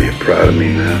 are you proud of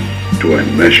me now? Do I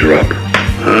measure up?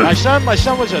 Huh? My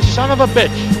son was a son of a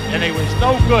bitch, and he was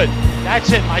no good.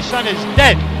 That's it. My son is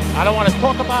dead. I don't want to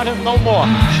talk about him no more.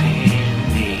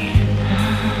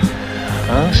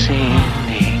 Oh,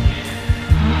 Cindy,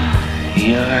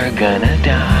 you're gonna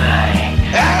die.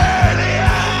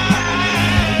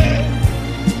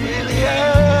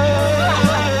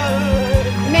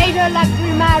 Mater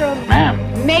lacrimarum.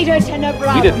 Ma'am. Mater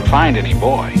tenebrarum. We didn't find any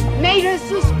boy. Mater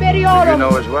suspiriorum. You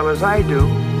know as well as I do,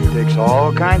 it takes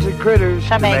all kinds of critters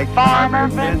to make Farmer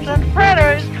Vincent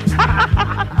fritters.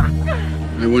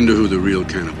 I wonder who the real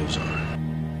cannibals are.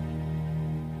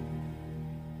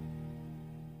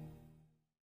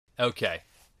 Okay,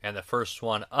 and the first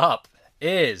one up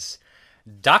is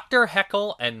Dr.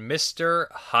 Heckle and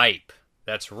Mr. Hype.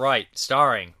 That's right,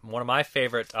 starring one of my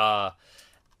favorite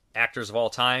actors of all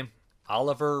time,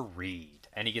 Oliver Reed.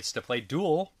 And he gets to play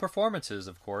dual performances,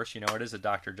 of course. You know, it is a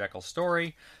Dr. Jekyll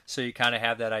story, so you kind of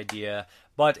have that idea.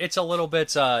 But it's a little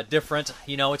bit different.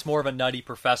 You know, it's more of a nutty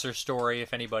professor story,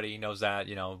 if anybody knows that,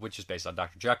 you know, which is based on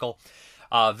Dr. Jekyll.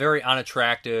 Very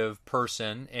unattractive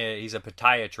person. He's a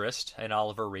podiatrist, and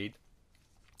Oliver Reed.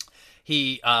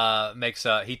 He takes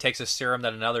a serum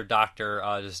that another doctor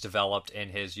has developed in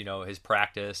his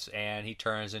practice, and he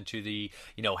turns into the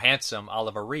handsome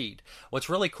Oliver Reed. What's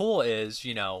really cool is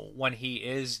when he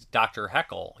is Dr.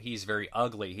 Heckle, he's very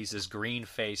ugly. He's this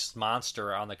green-faced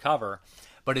monster on the cover,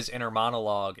 but his inner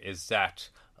monologue is that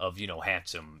of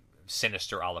handsome,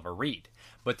 sinister Oliver Reed.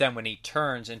 But then when he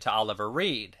turns into Oliver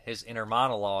Reed, his inner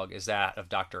monologue is that of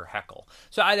Dr. Heckle.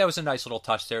 So that was a nice little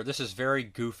touch there. This is very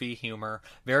goofy humor,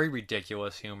 very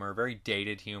ridiculous humor, very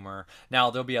dated humor. Now,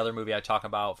 there'll be other movie I talk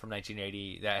about from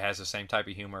 1980 that has the same type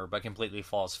of humor, but completely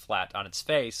falls flat on its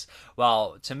face.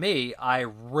 Well, to me, I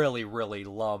really, really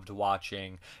loved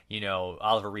watching,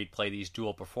 Oliver Reed play these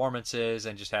dual performances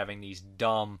and just having these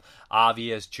dumb,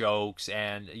 obvious jokes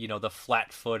and, the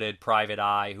flat-footed private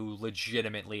eye who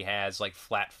legitimately has, like,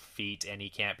 flat feet and he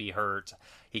can't be hurt.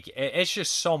 It's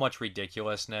just so much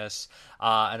ridiculousness.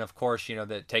 And of course,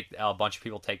 a bunch of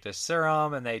people take this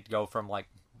serum and they go from like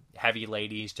heavy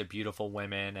ladies to beautiful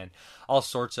women and all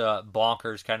sorts of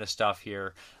bonkers kind of stuff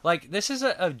here. Like, this is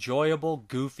a enjoyable,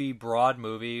 goofy, broad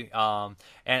movie. And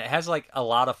it has like a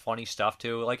lot of funny stuff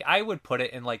too. Like, I would put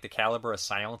it in like the caliber of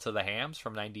Silence of the Hams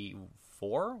from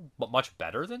 94, but much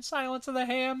better than Silence of the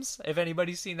Hams, if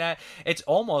anybody's seen that. It's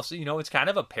almost, it's kind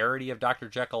of a parody of Dr.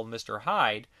 Jekyll and Mr.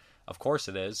 Hyde. Of course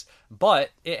it is.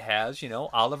 But it has,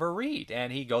 Oliver Reed.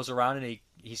 And he goes around and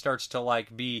he starts to,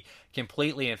 like, be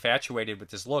completely infatuated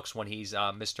with his looks when he's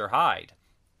Mr. Hyde.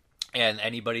 And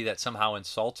anybody that somehow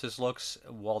insults his looks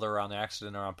while they're on the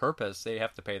accident or on purpose, they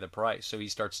have to pay the price. So he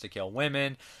starts to kill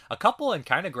women. A couple in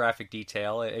kind of graphic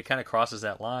detail. It kind of crosses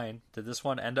that line. Did this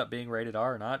one end up being rated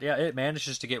R or not? Yeah, it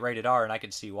manages to get rated R, and I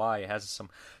can see why. It has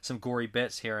some gory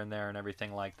bits here and there and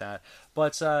everything like that.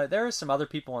 But there are some other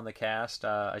people in the cast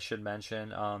I should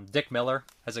mention. Dick Miller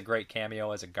has a great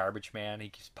cameo as a garbage man. He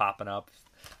keeps popping up.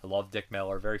 I love Dick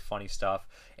Miller. Very funny stuff.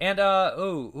 And,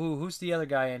 who's the other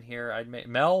guy in here?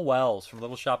 Mel Wells from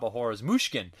Little Shop of Horrors.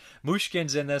 Mushkin.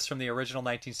 Mushkin's in this from the original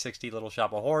 1960 Little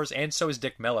Shop of Horrors, and so is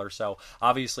Dick Miller. So,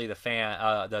 obviously,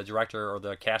 the director or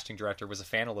the casting director was a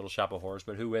fan of Little Shop of Horrors,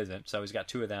 but who isn't? So, he's got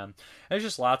two of them. There's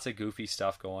just lots of goofy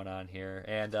stuff going on here.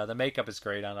 And the makeup is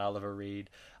great on Oliver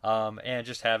Reed. And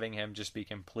just having him just be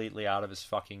completely out of his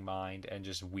fucking mind and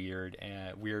just weird,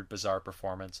 bizarre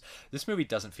performance. This movie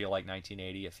doesn't feel like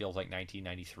 1980. It feels like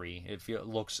 1993. It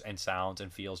looks and sounds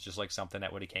and feels just like something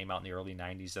that would have came out in the early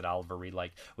 90s that Oliver Reed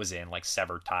was in, like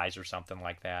Severed Ties or something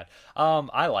like that.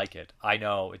 I like it. I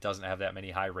know it doesn't have that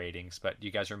many high ratings, but you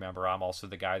guys remember I'm also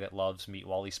the guy that loves Meet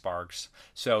Wally Sparks.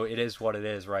 So it is what it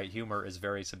is, right? Humor is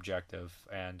very subjective,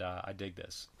 and I dig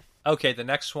this. Okay, the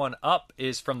next one up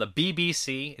is from the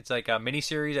BBC. It's like a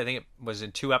miniseries. I think it was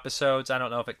in 2 episodes. I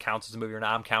don't know if it counts as a movie or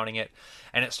not. I'm counting it.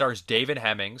 And it stars David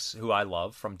Hemmings, who I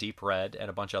love from Deep Red and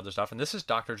a bunch of other stuff. And this is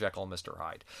Dr. Jekyll and Mr.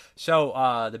 Hyde. So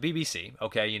the BBC,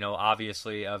 okay,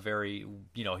 obviously a very,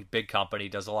 big company,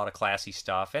 does a lot of classy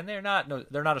stuff. And they're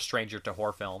not a stranger to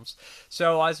horror films.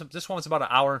 So this one's about 1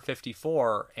 hour and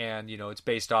 54. And, it's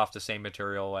based off the same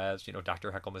material as,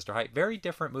 Dr. Jekyll and Mr. Hyde. Very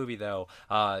different movie, though.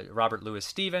 Robert Louis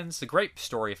Stevens Perkins, the great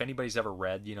story. If anybody's ever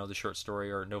read, the short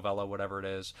story or novella, whatever it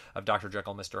is, of Dr.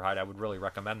 Jekyll and Mr. Hyde, I would really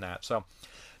recommend that. So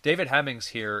David Hemmings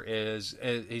here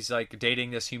he's like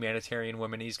dating this humanitarian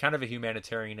woman. He's kind of a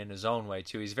humanitarian in his own way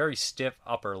too. He's very stiff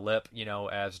upper lip,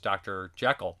 as Dr.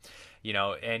 Jekyll,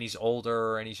 and he's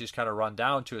older and he's just kind of run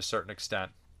down to a certain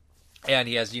extent. And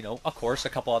he has, of course, a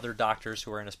couple other doctors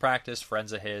who are in his practice,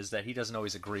 friends of his, that he doesn't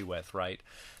always agree with, right?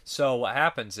 So what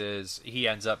happens is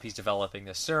he's developing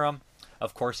this serum.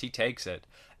 Of course, he takes it,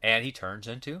 and he turns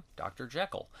into Dr.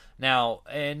 Jekyll. Now,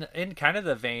 in kind of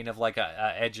the vein of like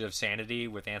a Edge of Sanity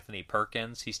with Anthony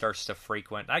Perkins, he starts to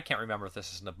frequent, I can't remember if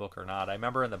this is in the book or not. I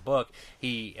remember in the book,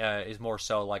 he is more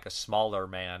so like a smaller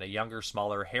man, a younger,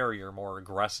 smaller, hairier, more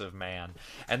aggressive man.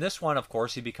 And this one, of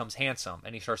course, he becomes handsome,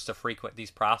 and he starts to frequent these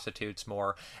prostitutes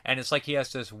more. And it's like he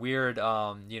has this weird,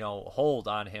 hold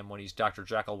on him when he's Dr.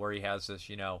 Jekyll, where he has this,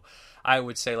 I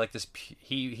would say like this,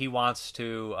 he wants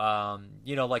to,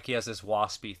 like he has this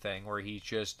waspy thing where he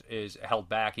just is held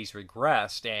back. He's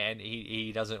regressed, and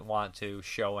he doesn't want to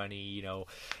show any,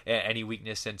 any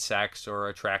weakness in sex or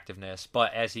attractiveness.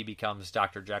 But as he becomes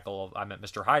Dr. Jekyll,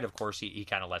 Mr. Hyde, of course, he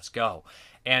kind of lets go.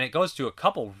 And it goes to a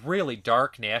couple really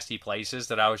dark, nasty places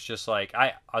that I was just like,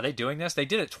 are they doing this? They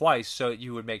did it twice, so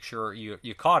you would make sure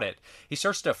you caught it. He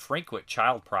starts to frequent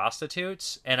child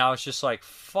prostitutes, and I was just like,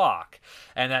 fuck.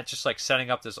 And that's just like setting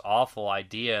up this awful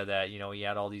idea that, he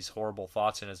had all these horrible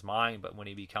thoughts in his mind, but when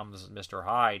he becomes Mr.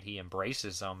 Hyde, he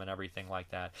embraces them and everything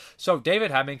like that. So David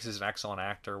Hemmings is an excellent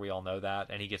actor. We all know that.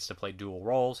 And he gets to play dual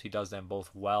roles. He does them both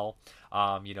well.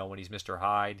 When he's Mr.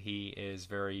 Hyde, he is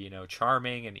very,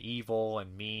 charming and evil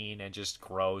and mean and just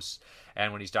gross.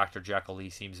 And when he's Dr. Jekyll, he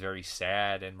seems very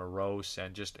sad and morose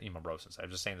and just morose and sad.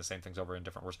 I'm just saying the same things over in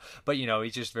different words. But,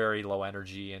 he's just very low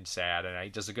energy and sad, and he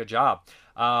does a good job.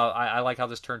 I like how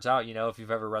this turns out. If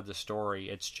you've ever read the story,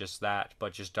 it's just that,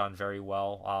 but just done very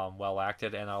well, well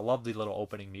acted. And I love the little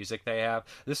opening music they have.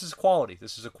 This is quality.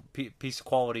 This is a piece of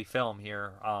quality film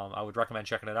here. I would recommend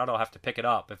checking it out. I'll have to pick it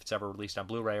up if it's ever released on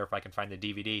Blu-ray or if I can find the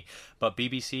DVD. But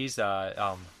BBC's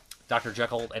Dr.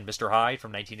 Jekyll and Mr. Hyde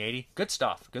from 1980. Good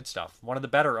stuff. One of the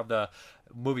better of the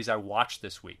movies I watched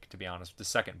this week, to be honest. The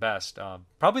second best.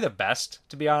 Probably the best,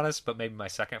 to be honest, but maybe my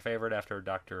second favorite after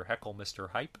Dr. Jekyll,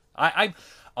 Mr. Hyde. I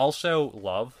also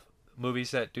love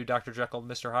movies that do Dr. Jekyll and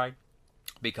Mr. Hyde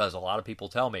because a lot of people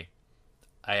tell me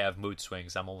I have mood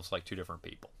swings. I'm almost like two different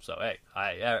people. So, hey,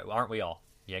 aren't we all?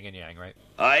 Yin and yang, right?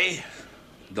 I,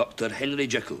 Dr. Henry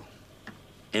Jekyll,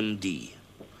 M.D.,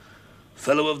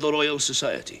 Fellow of the Royal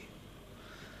Society,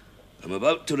 I'm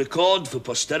about to record for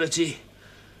posterity,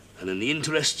 and in the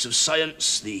interests of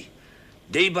science, the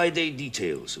day-by-day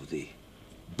details of the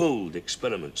bold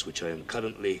experiments which I am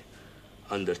currently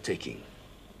undertaking.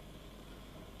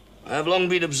 I have long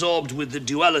been absorbed with the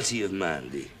duality of man,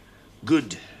 the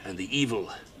good and the evil,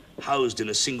 housed in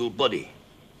a single body,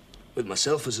 with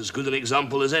myself as good an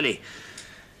example as any.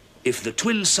 If the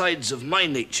twin sides of my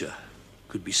nature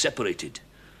could be separated,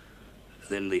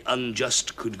 then the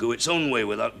unjust could go its own way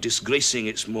without disgracing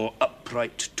its more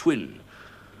upright twin,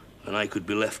 and I could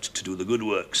be left to do the good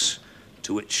works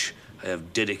to which I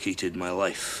have dedicated my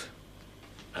life.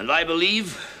 And I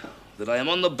believe that I am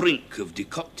on the brink of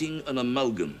decocting an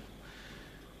amalgam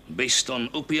based on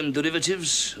opium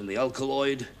derivatives and the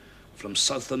alkaloid from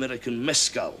South American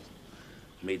mescal,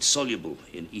 made soluble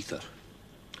in ether,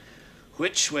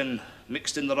 which, when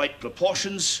mixed in the right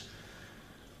proportions,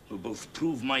 will both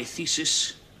prove my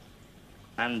thesis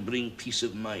and bring peace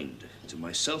of mind to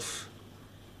myself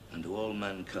and to all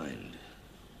mankind.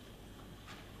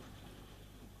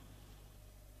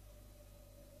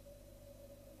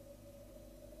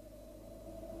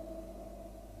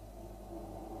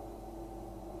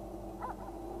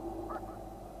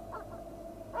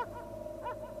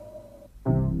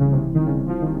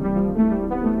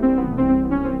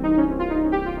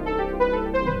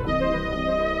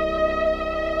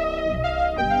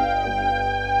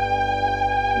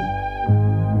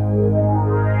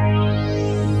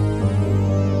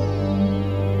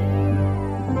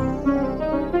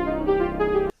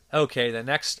 Okay, the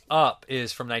next up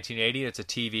is from 1980. It's a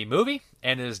TV movie,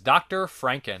 and it is Dr.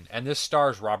 Franken. And this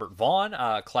stars Robert Vaughn,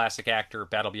 classic actor,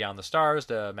 Battle Beyond the Stars,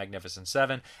 The Magnificent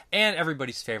Seven, and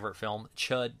everybody's favorite film,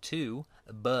 Chud 2,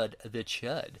 Bud the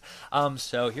Chud.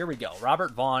 So here we go.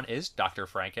 Robert Vaughn is Dr.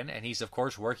 Franken, and he's, of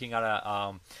course, working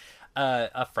on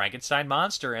a Frankenstein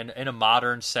monster in a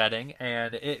modern setting,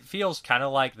 and it feels kind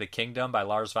of like The Kingdom by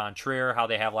Lars von Trier, how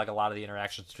they have like a lot of the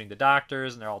interactions between the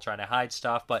doctors, and they're all trying to hide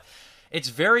stuff, but It's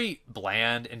very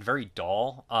bland and very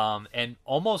dull, and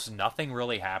almost nothing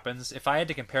really happens. If I had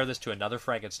to compare this to another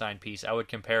Frankenstein piece, I would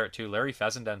compare it to Larry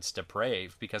Fessenden's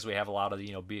Depraved, because we have a lot of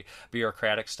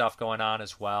bureaucratic stuff going on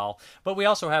as well. But we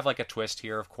also have like a twist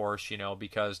here, of course,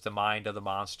 because the mind of the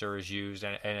monster is used,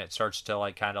 and it starts to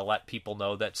like kind of let people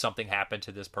know that something happened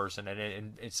to this person,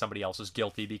 and somebody else is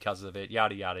guilty because of it.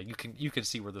 Yada yada. You can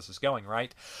see where this is going,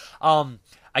 right?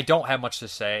 I don't have much to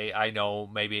say. I know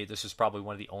maybe this is probably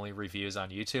one of the only reviews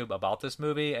on YouTube about this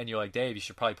movie, and you're like, Dave, you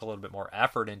should probably put a little bit more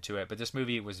effort into it. But this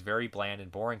movie was very bland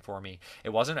and boring for me.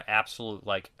 It wasn't an absolute,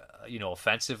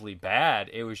 offensively bad.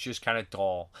 It was just kind of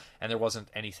dull, and there wasn't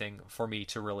anything for me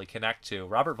to really connect to.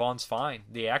 Robert Vaughn's fine.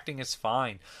 The acting is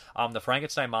fine. The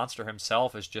Frankenstein monster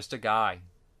himself is just a guy.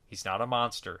 He's not a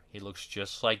monster. He looks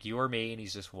just like you or me, and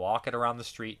he's just walking around the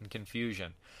street in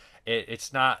confusion.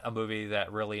 It's not a movie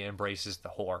that really embraces the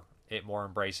horror. It more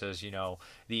embraces,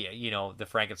 the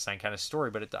Frankenstein kind of story,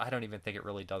 but I don't even think it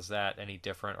really does that any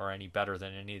different or any better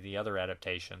than any of the other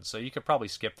adaptations. So you could probably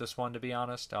skip this one, to be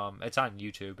honest. It's on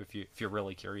YouTube if you're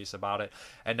really curious about it,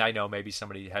 and I know maybe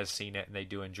somebody has seen it and they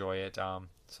do enjoy it.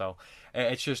 So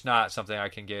it's just not something I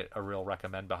can get a real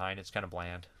recommend behind. It's kind of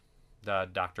bland. The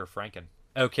Dr. Franken.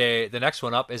 Okay, the next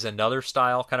one up is another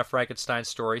style kind of Frankenstein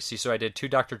story. See, so I did 2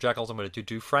 Dr. Jekylls. I'm going to do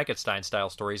 2 Frankenstein-style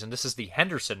stories, and this is the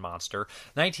Henderson Monster,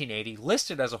 1980,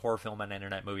 listed as a horror film on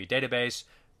Internet Movie Database.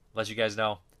 Let you guys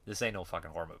know, this ain't no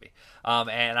fucking horror movie.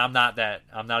 And I'm not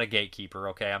a gatekeeper,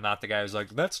 okay? I'm not the guy who's like,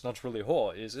 that's not really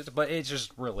horror, is it? But it's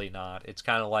just really not. It's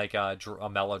kind of like a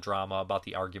melodrama about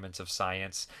the arguments of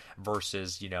science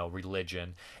versus,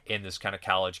 religion in this kind of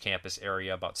college campus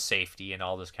area, about safety and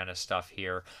all this kind of stuff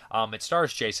here. It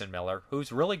stars Jason Miller,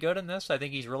 who's really good in this. I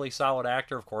think he's a really solid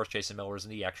actor. Of course, Jason Miller is in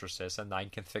The Exorcist and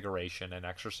Ninth Configuration and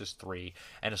Exorcist 3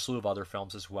 and a slew of other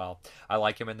films as well. I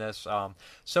like him in this.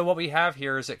 So what we have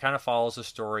here is it kind of follows the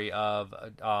story of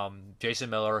Jason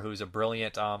Miller, who's a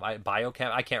brilliant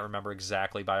biochem. I can't remember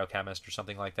exactly, biochemist or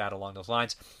something like that along those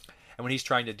lines. And what he's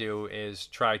trying to do is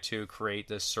try to create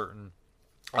this certain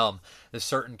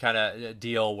kind of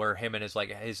deal where him and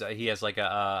he has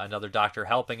another doctor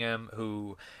helping him,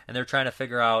 and they're trying to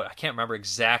figure out, I can't remember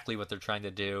exactly what they're trying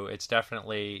to do. It's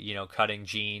definitely, cutting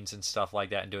genes and stuff like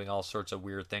that and doing all sorts of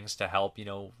weird things to help,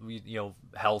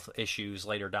 health issues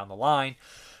later down the line.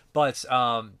 But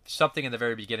something in the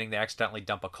very beginning, they accidentally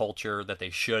dump a culture that they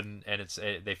shouldn't, and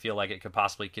they feel like it could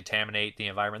possibly contaminate the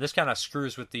environment. This kind of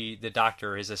screws with the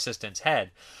doctor, his assistant's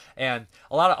head. And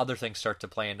a lot of other things start to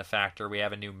play into factor. We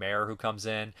have a new mayor who comes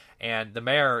in, and the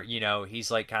mayor,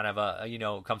 he's like kind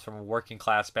of comes from a working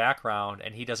class background,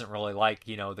 and he doesn't really like,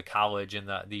 the college and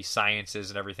the sciences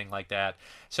and everything like that.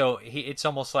 So it's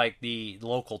almost like the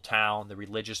local town, the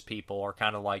religious people are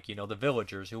kind of like, the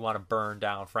villagers who want to burn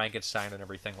down Frankenstein and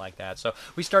everything like that. So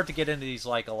we start to get into these, a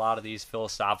lot of these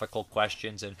philosophical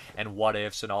questions and what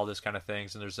ifs and all this kind of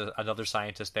things. And there's another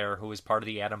scientist there who is part of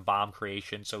the atom bomb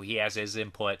creation, so he has his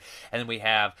input. And then we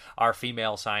have our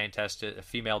female scientist,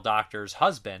 female doctor's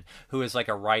husband, who is like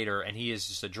a writer, and he is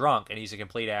just a drunk, and he's a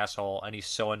complete asshole, and he's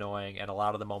so annoying. And a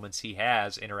lot of the moments he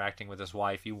has interacting with his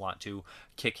wife, you want to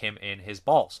kick him in his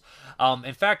balls.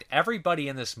 In fact, everybody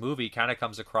in this movie kind of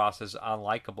comes across as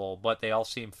unlikable, but they all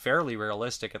seem fairly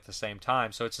realistic at the same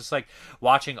time. So it's just like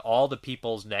watching all the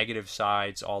people's negative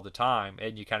sides all the time,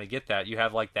 and you kind of get that. You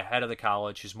have like the head of the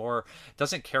college who's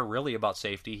doesn't care really about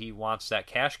safety. He wants that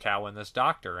cash cow in this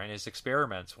doctor and his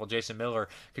experiments. Well, Jason Miller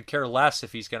could care less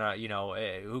if he's gonna,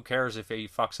 who cares if he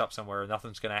fucks up somewhere?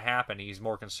 Nothing's gonna happen. He's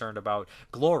more concerned about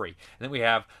glory. And then we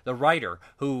have the writer,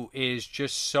 who is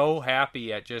just so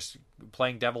happy at just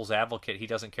playing devil's advocate. He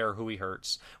doesn't care who he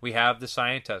hurts. We have the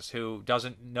scientist who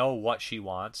doesn't know what she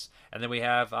wants, and then we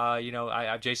have I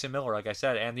have Jason Miller, like I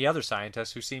said, and the other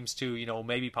scientist who seems to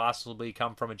maybe possibly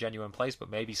come from a genuine place,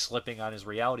 but maybe slipping on his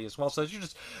reality as well. So you're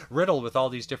just riddled with all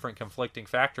these different conflicting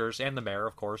factors. And the mayor,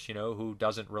 of course, who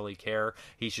doesn't really care.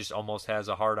 He just almost has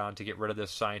a hard on to get rid of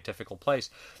this scientifical place.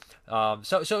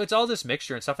 So it's all this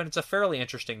mixture and stuff, and it's a fairly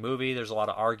interesting movie. There's a lot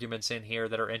of arguments in here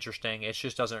that are interesting. It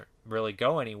just doesn't really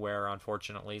go anywhere,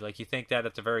 unfortunately. Like, you think that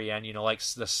at the very end, like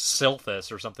the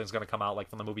Silphus or something's going to come out, like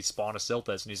from the movie Spawn of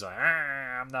Silphus, and he's like,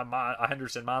 I'm a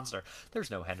Henderson monster.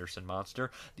 There's no Henderson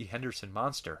monster. The Henderson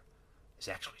monster is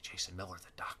actually Jason Miller, the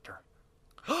doctor.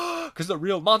 Because the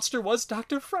real monster was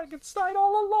Dr. Frankenstein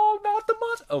all along, not the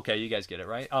monster. Okay, you guys get it,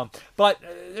 right? But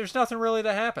there's nothing really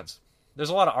that happens. There's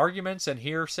a lot of arguments and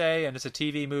hearsay, and it's a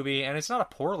TV movie, and it's not a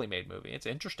poorly made movie. It's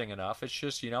interesting enough. It's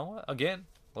just, again,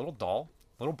 a little dull,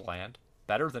 a little bland.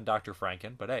 Better than Dr.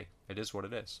 Franken, but hey, it is what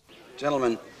it is.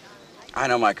 Gentlemen, I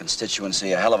know my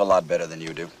constituency a hell of a lot better than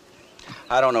you do.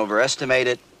 I don't overestimate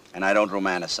it, and I don't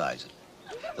romanticize it.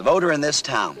 The voter in this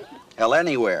town, hell,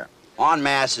 anywhere, en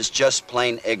masse, is just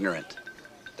plain ignorant.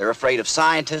 They're afraid of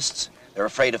scientists, they're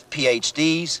afraid of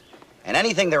PhDs, and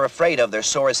anything they're afraid of, they're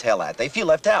sore as hell at. They feel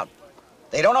left out.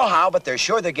 They don't know how, but they're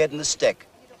sure they're getting the stick.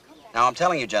 Now, I'm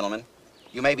telling you, gentlemen,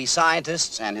 you may be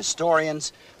scientists and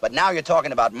historians, but now you're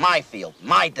talking about my field,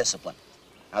 my discipline.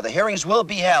 Now, the hearings will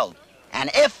be held, and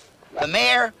if the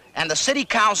mayor and the city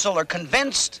council are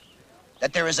convinced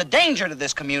that there is a danger to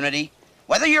this community,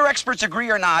 whether your experts agree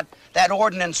or not, that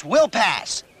ordinance will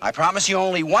pass. I promise you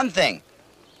only one thing,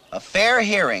 a fair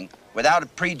hearing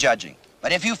without prejudging.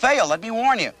 But if you fail, let me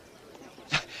warn you,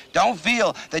 don't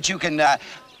feel that you can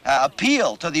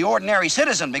appeal to the ordinary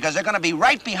citizen, because they're going to be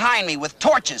right behind me with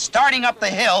torches starting up the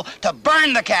hill to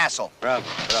burn the castle. Rub.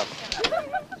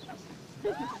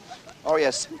 Oh,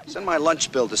 yes. Send my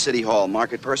lunch bill to City Hall.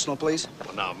 Mark it personal, please.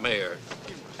 Well, now, Mayor.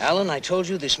 Alan, I told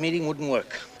you this meeting wouldn't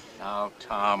work. Now,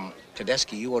 Tom.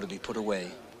 Tedeschi, you ought to be put away.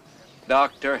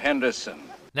 Dr. Henderson.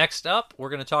 Next up, we're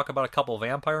going to talk about a couple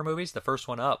vampire movies. The first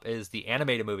one up is the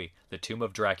animated movie, The Tomb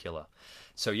of Dracula.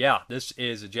 So yeah, this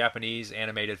is a Japanese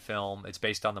animated film. It's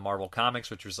based on the Marvel Comics,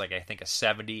 which was like, I think, a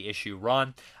 70-issue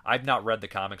run. I've not read the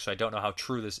comics, so I don't know how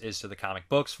true this is to the comic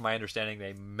books. From my understanding,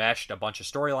 they meshed a bunch of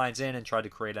storylines in and tried to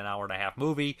create an hour-and-a-half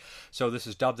movie. So this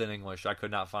is dubbed in English. I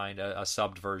could not find a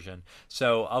subbed version.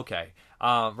 So, okay.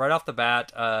 Right off the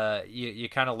bat, you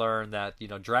kind of learn that, you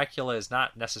know, Dracula is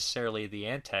not necessarily the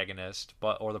antagonist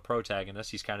or the protagonist.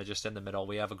 He's kind of just in the middle.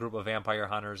 We have a group of vampire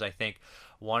hunters. I think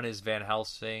one is Van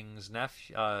Helsing's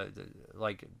nephew,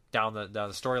 like down the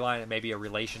storyline. It may be a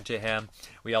relation to him.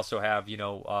 We also have, you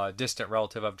know, a distant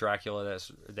relative of Dracula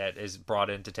that is brought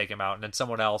in to take him out, and then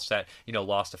someone else that, you know,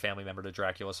 lost a family member to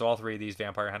Dracula. So all three of these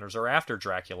vampire hunters are after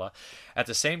Dracula. At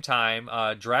the same time,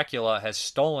 Dracula has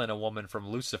stolen a woman from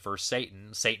Lucifer, Satan.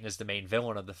 Satan is the main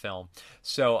villain of the film.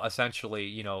 So essentially,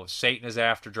 you know, Satan is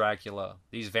after Dracula.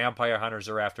 These vampire hunters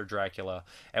are after Dracula.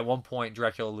 At one point,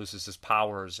 Dracula loses his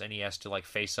powers, and he has to, like,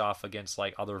 face off against,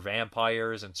 like, other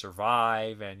vampires and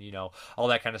survive, and, you know, all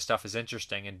that kind of stuff is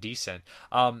interesting and decent.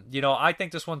 You know, I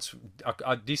think this one's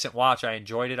a decent watch. I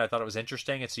enjoyed it. I thought it was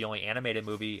interesting. It's the only animated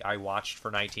movie I watched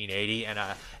for 1980, and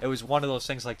it was one of those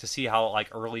things, like, to see how, like,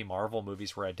 early Marvel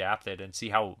movies were adapted and see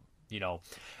how, you know,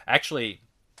 actually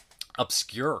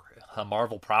obscure a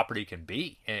Marvel property can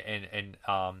be in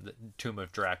the Tomb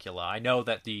of Dracula. I know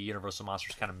that the Universal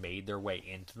monsters kind of made their way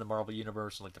into the Marvel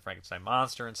universe, like the Frankenstein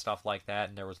monster and stuff like that,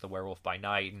 and there was the Werewolf by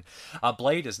Night, and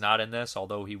Blade is not in this,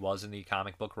 although he was in the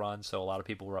comic book run, so a lot of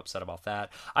people were upset about that.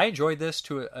 I enjoyed this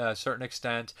to a certain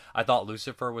extent. I thought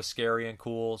Lucifer was scary and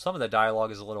cool. Some of the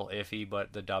dialogue is a little iffy,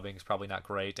 but the dubbing is probably not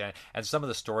great, and some of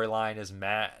the storyline is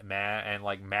and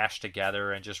like mashed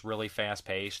together and just really fast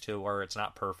paced to where it's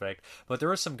not perfect, but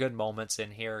there are some good moments in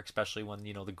here, especially when,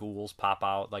 you know, the ghouls pop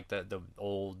out, like the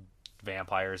old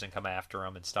vampires, and come after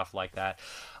them and stuff like that.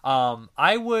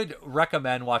 I would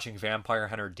recommend watching Vampire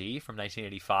Hunter D from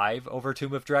 1985 over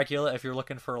Tomb of Dracula if you're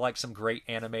looking for, like, some great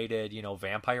animated, you know,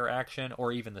 vampire action,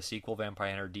 or even the sequel Vampire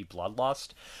Hunter D Bloodlust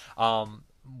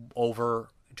over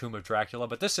Tomb of Dracula.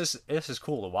 But this is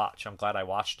cool to watch. I'm glad I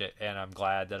watched it, and I'm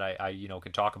glad that I you know,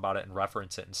 can talk about it and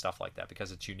reference it and stuff like that,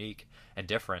 because it's unique and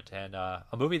different, and a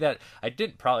movie that I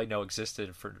didn't probably know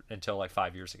existed until like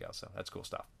 5 years ago. So that's cool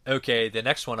stuff. Okay, the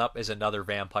next one up is another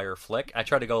vampire flick. I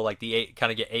try to go like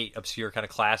get eight obscure kind of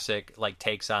classic, like,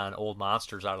 takes on old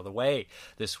monsters out of the way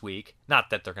this week.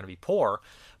 Not that they're going to be poor,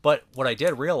 but what I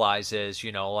did realize is,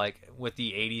 you know, like, with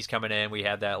the 80s coming in, we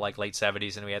had that, like, late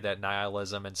 70s, and we had that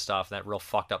nihilism and stuff, that real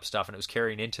fucked up stuff, and it was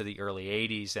carrying into the early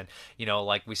 80s, and, you know,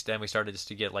 like, we started just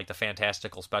to get, like, the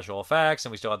fantastical special effects,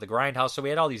 and we still had the Grindhouse, so we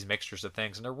had all these mixtures of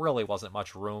things, and there really wasn't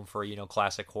much room for, you know,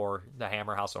 classic horror. The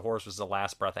Hammer House of Horrors was the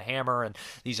last breath of Hammer, and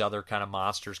these other kind of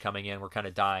monsters coming in were kind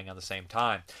of dying on the same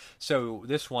time. So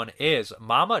this one is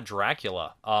Mama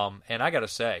Dracula, and I gotta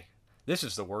say, this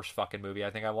is the worst fucking movie I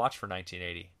think I watched for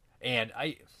 1980. And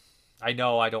I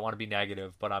know I don't want to be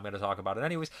negative, but I'm going to talk about it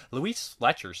anyways. Louise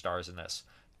Fletcher stars in this.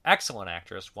 Excellent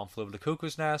actress. One Flew Over the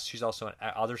Cuckoo's Nest. She's also in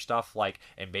other stuff like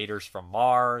Invaders from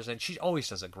Mars, and she always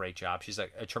does a great job. She's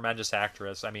a tremendous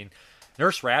actress. I mean,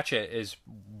 Nurse Ratched is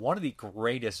one of the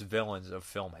greatest villains of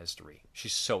film history.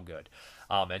 She's so good,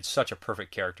 and such a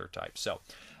perfect character type. So,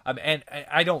 and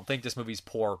I don't think this movie's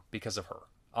poor because of her.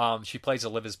 She plays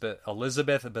Elizabeth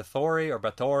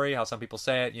Bathory, how some people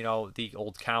say it, you know, the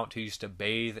old count who used to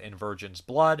bathe in virgin's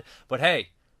blood. But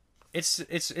hey,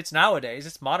 it's nowadays,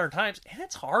 it's modern times, and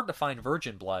it's hard to find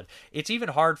virgin blood. It's even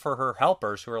hard for her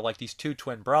helpers, who are like these two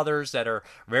twin brothers that are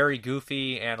very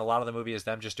goofy, and a lot of the movie is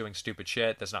them just doing stupid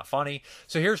shit that's not funny.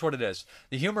 So here's what it is.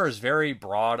 The humor is very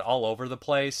broad all over the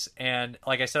place, and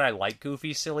like I said, I like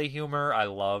goofy, silly humor. I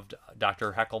loved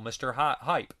Dr. Heckle, Mr.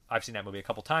 Hype. I've seen that movie a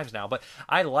couple times now, but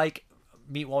I like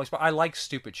Meet Wally Sparks. I like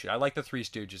stupid shit. I like the Three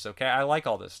Stooges, okay? I like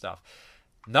all this stuff.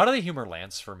 None of the humor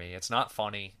lands for me. It's not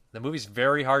funny. The movie's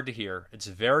very hard to hear. It's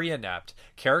very inept.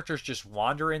 Characters just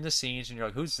wander in the scenes, and you're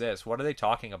like, who's this? What are they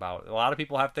talking about? A lot of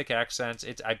people have thick accents.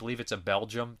 I believe it's a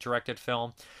Belgium-directed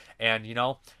film. And,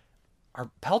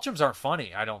 Belgiums aren't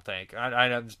funny, I don't think.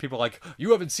 I people are like,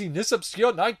 you haven't seen this obscure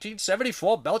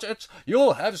 1974 Belgium?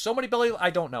 You'll have so many Belly... I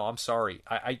don't know. I'm sorry.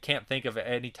 I can't think of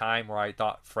any time where I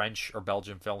thought French or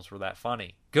Belgian films were that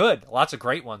funny. Good. Lots of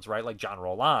great ones, right? Like Jean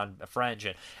Roland, French,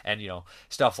 and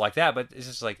stuff like that. But it's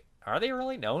just like, are they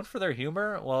really known for their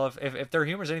humor? Well, if their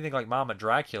humor is anything like Mama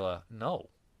Dracula, no.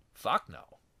 Fuck no.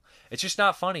 It's just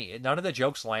not funny. None of the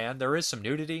jokes land. There is some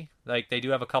nudity. Like, they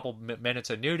do have a couple minutes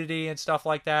of nudity and stuff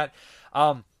like that.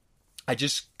 I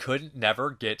just couldn't never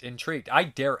get intrigued. I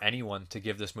dare anyone to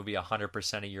give this movie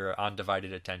 100% of your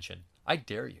undivided attention. I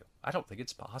dare you. I don't think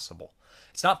it's possible.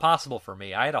 It's not possible for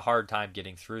me. I had a hard time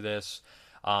getting through this.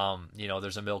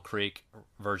 There's a Mill Creek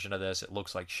version of this. It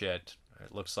looks like shit.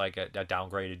 It looks like a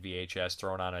downgraded VHS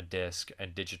thrown on a disc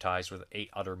and digitized with 8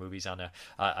 other movies on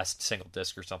a single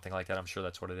disc or something like that. I'm sure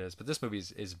that's what it is. But this movie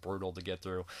is brutal to get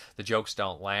through. The jokes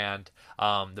don't land.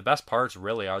 The best parts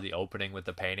really are the opening with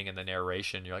the painting and the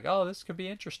narration. You're like, oh, this could be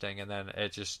interesting. And then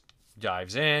it just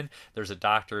dives in. There's a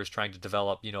doctor who's trying to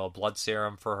develop, a blood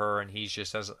serum for her, and he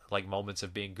just has like moments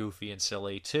of being goofy and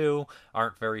silly too.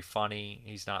 Aren't very funny.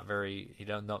 He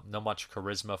don't know much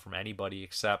charisma from anybody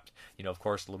except, of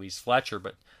course, Louise Fletcher.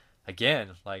 But again,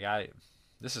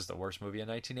 this is the worst movie in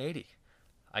 1980.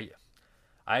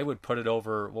 I would put it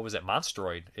over, what was it?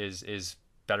 Monstroid is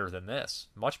better than this,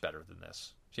 much better than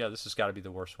this. So yeah, this has got to be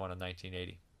the worst one in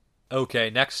 1980. Okay,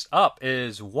 next up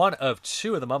is one of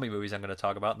 2 of the Mummy movies I'm going to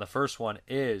talk about, and the first one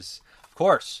is, of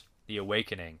course, The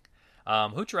Awakening.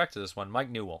 Who directed this one? Mike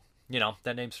Newell.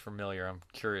 That name's familiar. I'm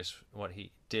curious what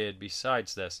he did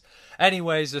besides this.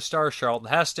 Anyways, the star Charlton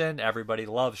Heston. Everybody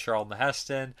loves Charlton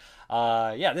Heston.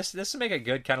 This would make a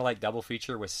good kind of like double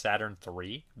feature with Saturn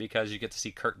III, because you get to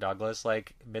see Kirk Douglas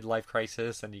like midlife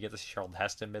crisis, and you get to see Charlton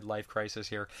Heston midlife crisis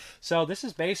here. So this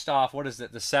is based off, what is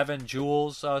it, the Seven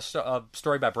Jewels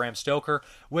story by Bram Stoker,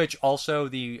 which also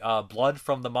the Blood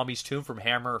from the Mummy's Tomb from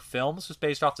Hammer Films was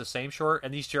based off the same short,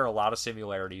 and these share a lot of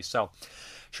similarities. So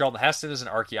Charlton Heston is an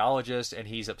archaeologist, and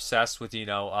he's obsessed with,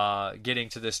 getting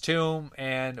to this tomb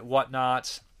and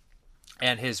whatnot.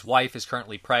 And his wife is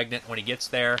currently pregnant when he gets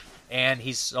there, and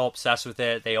he's so obsessed with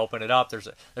it. They open it up. There's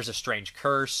a strange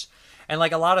curse, and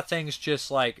like a lot of things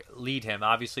just like lead him.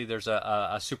 Obviously, there's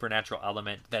a supernatural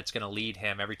element that's going to lead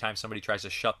him every time somebody tries to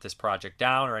shut this project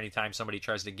down, or anytime somebody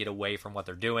tries to get away from what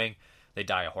they're doing. They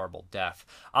die a horrible death,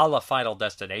 a la Final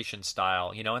Destination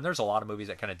style, and there's a lot of movies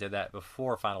that kind of did that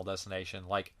before Final Destination,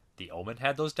 like The Omen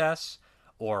had those deaths,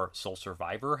 or Soul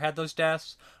Survivor had those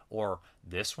deaths, or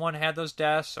this one had those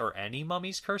deaths, or any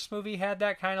Mummy's Curse movie had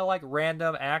that kind of like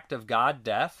random act of God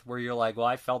death, where you're like, well,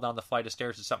 I fell down the flight of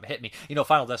stairs and something hit me.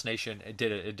 Final Destination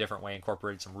did it a different way,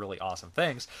 incorporated some really awesome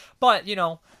things, but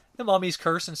the Mummy's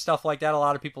Curse and stuff like that, a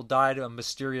lot of people died in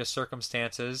mysterious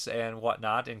circumstances and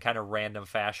whatnot in kind of random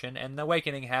fashion, and The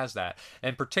Awakening has that.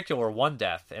 In particular, one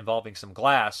death involving some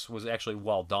glass was actually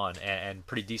well done and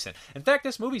pretty decent. In fact,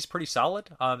 this movie's pretty solid.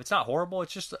 It's not horrible.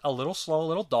 It's just a little slow, a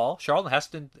little dull. Charlton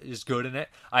Heston is good in it.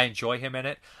 I enjoy him in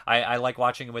it. I like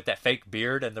watching him with that fake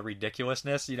beard and the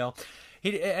ridiculousness,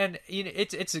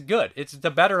 It's good. It's the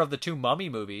better of the 2 Mummy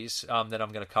movies that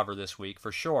I'm going to cover this week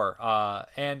for sure.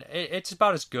 And it's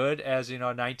about as good as a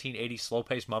 1980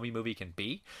 slow-paced Mummy movie can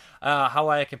be. How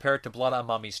I compare it to Blood on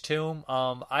Mummy's Tomb,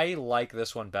 I like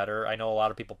this one better. I know a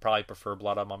lot of people probably prefer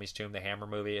Blood on Mummy's Tomb, the Hammer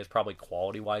movie. It's probably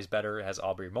quality-wise better. It has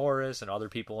Aubrey Morris and other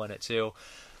people in it too.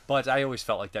 But I always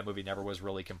felt like that movie never was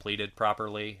really completed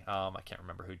properly. I can't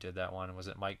remember who did that one. Was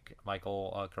it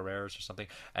Michael Carreras or something?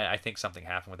 And I think something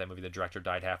happened with that movie. The director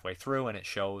died halfway through, and it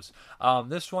shows.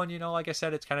 This one, like I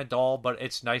said, it's kind of dull, but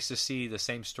it's nice to see the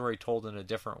same story told in a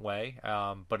different way.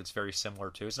 But it's very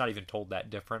similar too. It's not even told that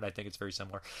different. I think it's very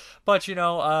similar. But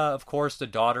of course, the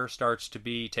daughter starts to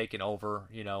be taken over.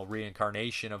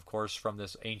 Reincarnation, of course, from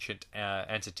this ancient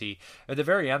entity. At the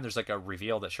very end, there's like a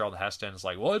reveal that Charlton Heston is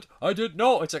like, "What? I didn't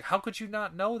know." It's like, like, how could you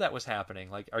not know that was happening?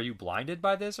 Like, are you blinded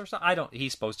by this or something?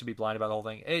 He's supposed to be blinded by the whole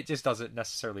thing. It just doesn't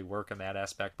necessarily work in that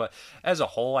aspect. But as a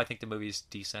whole, I think the movie's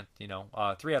decent. 3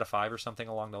 out of 5 or something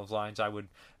along those lines. I would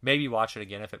maybe watch it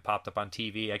again if it popped up on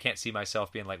TV. I can't see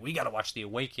myself being like, we got to watch The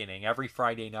Awakening every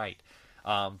Friday night.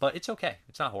 But it's okay.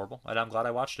 It's not horrible, and I'm glad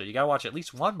I watched it. You gotta watch at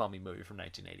least one mummy movie from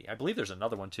 1980. I believe there's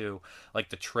another one too, like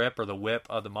The Trip or The Whip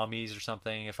of the Mummies or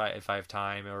something. If I have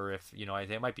time, or if I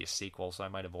think it might be a sequel, so I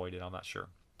might avoid it. I'm not sure.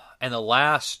 And the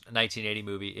last 1980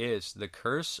 movie is The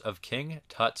Curse of King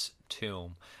Tut's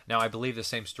Tomb. Now, I believe the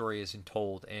same story is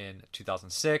told in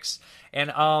 2006.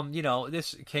 And,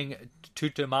 this King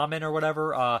Tutankhamun or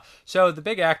whatever. So the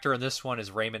big actor in this one is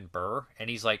Raymond Burr, and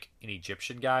he's like an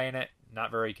Egyptian guy in it. Not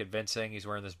very convincing. He's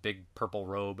wearing this big purple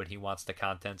robe, and he wants the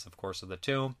contents, of course, of the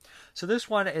tomb. So this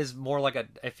one is more like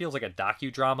it feels like a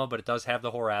docudrama, but it does have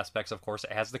the horror aspects. Of course,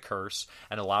 it has the curse,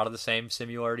 and a lot of the same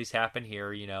similarities happen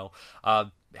here.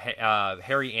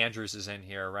 Harry Andrews is in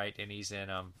here, right? And he's in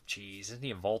isn't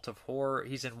he in Vault of Horror?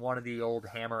 He's in one of the old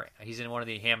He's in one of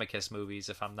the Hammerkiss movies,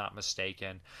 if I'm not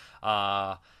mistaken.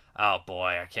 Oh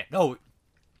boy, I can't. No.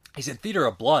 He's in Theater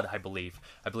of Blood, I believe.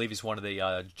 I believe he's one of the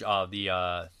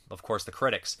of course, the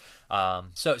critics.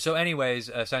 So anyways,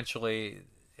 essentially,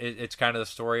 it's kind of the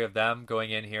story of them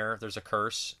going in here. There's a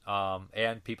curse,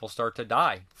 and people start to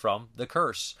die from the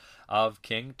curse of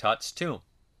King Tut's tomb.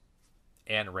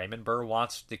 And Raymond Burr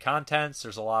wants the contents.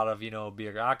 There's a lot of,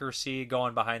 bureaucracy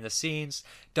going behind the scenes.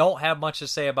 Don't have much to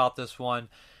say about this one.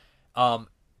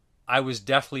 I was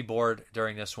definitely bored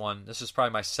during this one. This is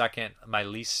probably my second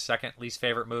least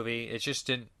favorite movie. It just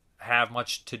didn't have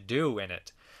much to do in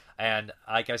it. And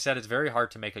like I said, it's very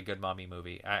hard to make a good mummy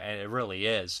movie. And it really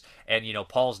is. And,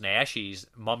 Paul Naschy's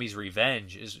Mummy's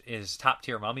Revenge is top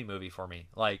tier mummy movie for me.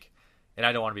 And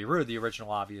I don't want to be rude, the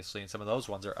original, obviously, and some of those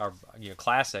ones are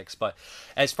classics. But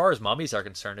as far as mummies are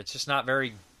concerned, it's just not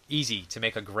very easy to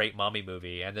make a great mummy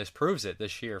movie, and this proves it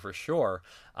this year for sure.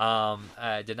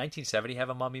 Did 1970 have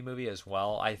a mummy movie as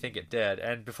well? I think it did.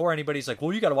 And before anybody's like,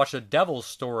 well, you got to watch The Devil's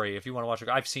Story if you want to watch it.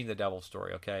 I've seen The Devil's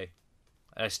Story, okay?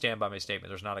 And I stand by my statement.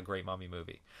 There's not a great mummy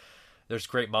movie. There's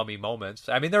great mummy moments.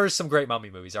 I mean, there is some great mummy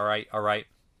movies, all right?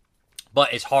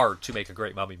 But it's hard to make a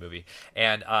great mummy movie.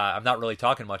 And I'm not really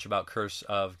talking much about Curse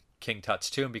of King Tut's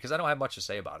Tomb because I don't have much to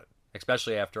say about it.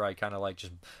 Especially after I kind of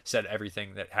just said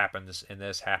everything that happens in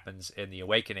this happens in The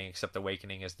Awakening, except The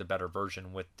Awakening is the better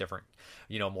version with different,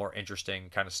 more interesting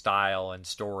kind of style and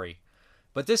story.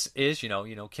 But this is,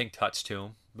 King Tut's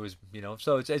tomb. It was,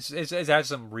 so it has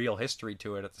some real history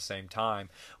to it at the same time,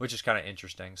 which is kind of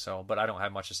interesting. So, but I don't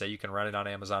have much to say. You can rent it on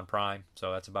Amazon Prime.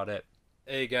 So that's about it.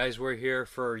 Hey guys, we're here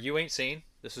for You Ain't Seen.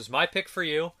 This is my pick for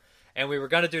you, and we were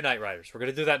gonna do Knight Riders. We're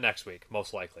gonna do that next week,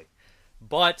 most likely.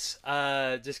 But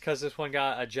just because this one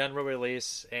got a general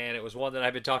release, and it was one that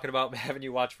I've been talking about having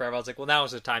you watch forever, I was like, well, now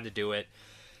is the time to do it.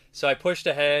 So I pushed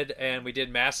ahead, and we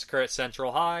did Massacre at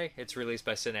Central High. It's released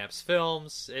by Synapse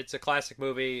Films. It's a classic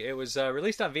movie. It was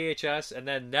released on VHS, and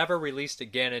then never released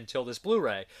again until this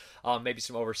Blu-ray. Maybe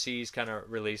some overseas kind of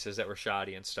releases that were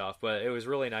shoddy and stuff, but it was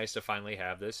really nice to finally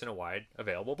have this in a wide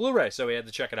available Blu-ray, so we had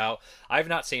to check it out. I've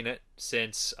not seen it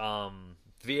since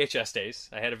VHS days.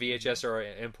 I had a VHS or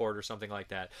an import or something like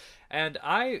that. And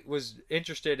I was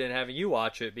interested in having you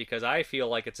watch it because I feel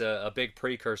like it's a big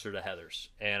precursor to Heathers.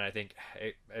 And I think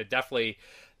it definitely,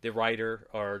 the writer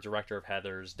or director of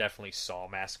Heathers definitely saw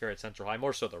Massacre at Central High.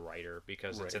 More so the writer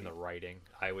because it's in the writing,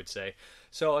 I would say.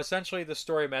 So essentially the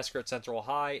story of Massacre at Central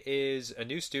High is a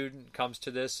new student comes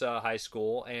to this high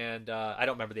school, and I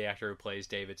don't remember the actor who plays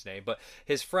David's name, but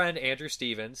his friend Andrew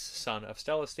Stevens, son of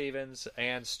Stella Stevens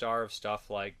and star of stuff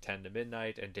like 10 to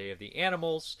Midnight and Day of the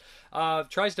Animals,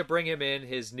 tries to bring him in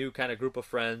his new kind of group of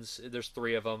friends. There's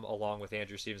 3 of them, along with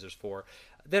Andrew Stevens, there's 4,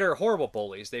 that are horrible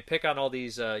bullies. They pick on all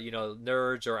these,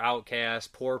 nerds or outcasts,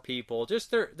 poor people. Just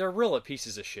they're real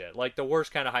pieces of shit. Like the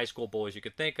worst kind of high school bullies you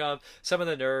could think of. Some of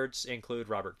the nerds include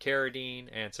Robert Carradine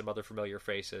and some other familiar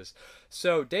faces.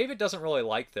 So David doesn't really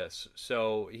like this.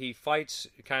 So he fights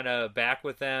kind of back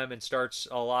with them and starts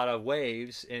a lot of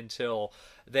waves until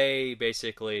they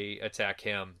basically attack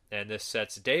him. And this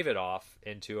sets David off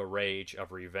into a rage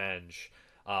of revenge.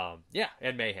 And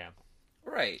mayhem.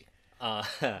 Right.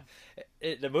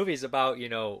 The movie's about,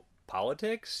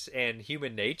 politics and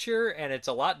human nature, and it's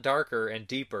a lot darker and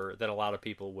deeper than a lot of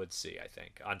people would see, I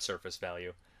think, on surface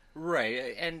value.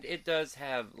 Right, and it does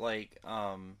have where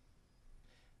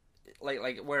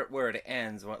it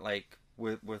ends,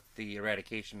 with the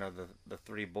eradication of the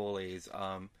 3 bullies.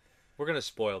 We're gonna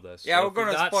spoil this. Yeah, so we're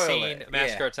gonna spoil it. If you've not seen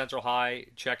Massacre at Central High,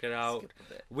 check it out.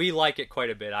 We like it quite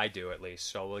a bit. I do, at least.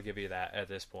 So we'll give you that at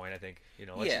this point. I think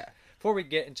before we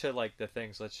get into like the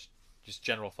things, let's just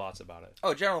general thoughts about it.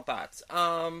 Oh, general thoughts.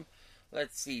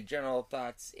 Let's see, general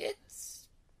thoughts. It's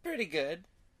pretty good.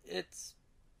 It's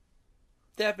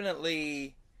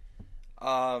definitely,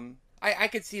 I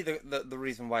could see the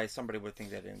reason why somebody would think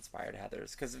that it inspired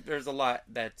Heathers, because there's a lot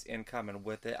that's in common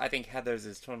with it. I think Heathers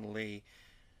is totally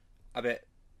a bit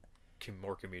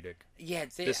more comedic. Yeah,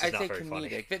 I'd say Funny.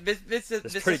 comedic. This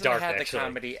pretty doesn't dark, have actually. the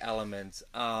comedy elements.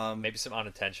 Maybe some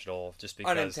unintentional, just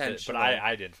because. But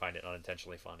I didn't find it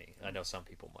unintentionally funny. I know some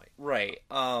people might. Right.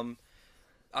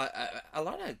 A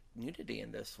lot of nudity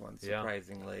in this one,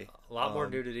 surprisingly. Yeah. A lot more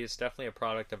nudity. It's definitely a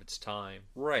product of its time.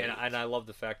 Right. And I love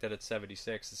the fact that it's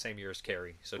 76, the same year as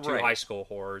Carrie. So two high school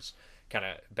horrors, kind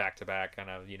of back to back,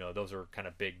 kind of, those are kind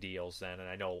of big deals then. And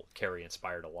I know Carrie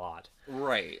inspired a lot.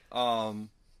 Right.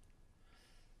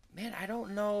 Man, I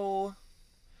don't know.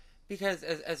 Because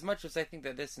as much as I think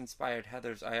that this inspired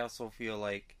Heathers, I also feel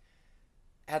like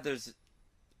Heathers,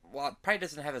 well, it probably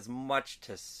doesn't have as much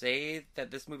to say that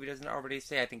this movie doesn't already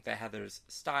say. I think that Heathers,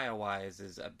 style-wise,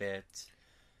 is a bit...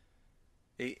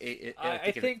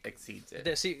 I think it exceeds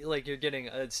it. See, like you're getting...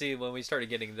 when we started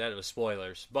getting that, it was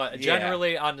spoilers. But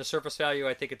generally, on the surface value,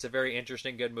 I think it's a very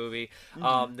interesting, good movie.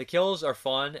 Mm-hmm. The kills are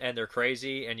fun, and they're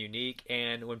crazy and unique.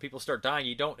 And when people start dying,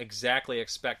 you don't exactly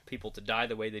expect people to die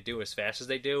the way they do, as fast as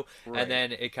they do. Right. And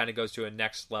then it kind of goes to a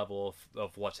next level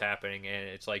of what's happening. And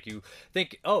it's like you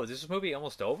think, oh, is this movie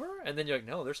almost over? And then you're like,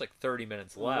 no, there's like 30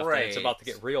 minutes left. Right. And it's about to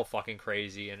get real fucking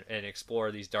crazy and explore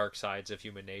these dark sides of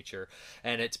human nature.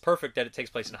 And it's perfect that it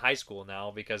takes place in high school now,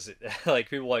 because like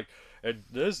people like in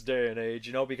this day and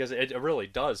age, because it really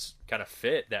does kind of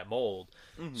fit that mold.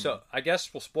 Mm-hmm. So I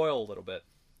guess we'll spoil a little bit.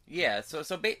 Yeah. So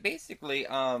basically,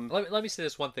 let me say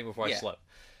this one thing before I slip.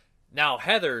 Now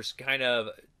Heathers kind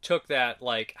of took that,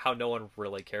 like, how no one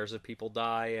really cares if people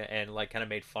die, and like kind of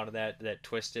made fun of that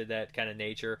twisted that kind of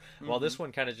nature. Mm-hmm. While this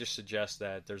one kind of just suggests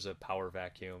that there's a power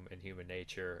vacuum in human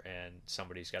nature, and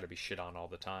somebody's got to be shit on all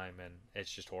the time, and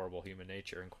it's just horrible human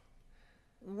nature.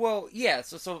 Well, yeah,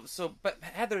 but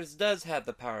Heathers does have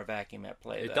the power vacuum at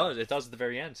play, though. It does at the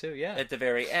very end, too, yeah. At the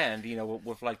very end,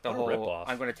 with like the whole, rip-off.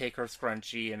 I'm going to take her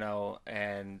scrunchie,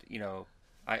 and,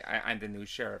 I'm the new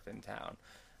sheriff in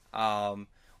town.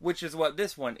 Which is what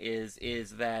this one is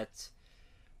that,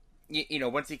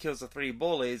 once he kills the three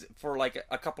bullies, for like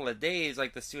a couple of days,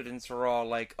 like the students are all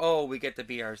like, oh, we get to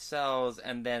be ourselves,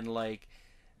 and then like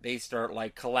they start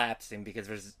like collapsing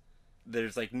because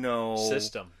there's like no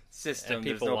system. And people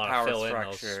there's no want power to fill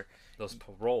structure. In those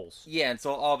roles. Yeah, and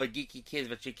so all the geeky kids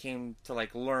that you came to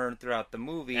like learn throughout the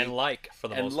movie, and for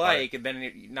the most part, and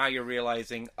then now you're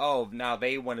realizing, oh, now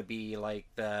they want to be like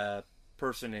the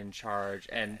person in charge,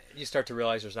 and you start to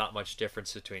realize there's not much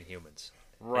difference between humans.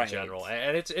 Right. In general,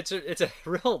 and it's a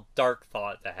real dark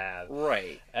thought to have,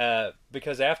 right?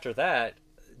 Because after that,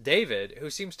 David, who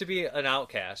seems to be an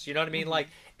outcast, you know what I mean? Mm-hmm. Like,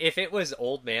 if it was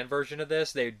old man version of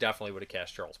this, they definitely would have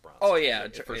cast Charles Bronson. Oh yeah,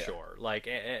 for sure. Like,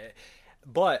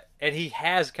 and he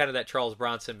has kind of that Charles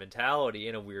Bronson mentality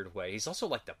in a weird way. He's also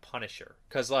like the Punisher,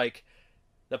 because like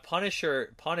the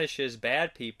Punisher punishes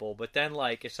bad people, but then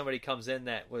like if somebody comes in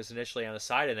that was initially on the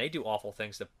side and they do awful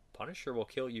things, the Punisher will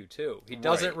kill you too. He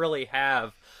doesn't really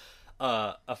have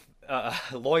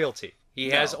loyalty.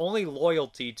 He has only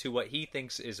loyalty to what he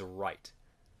thinks is right.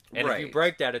 And if you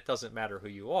break that, it doesn't matter who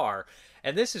you are.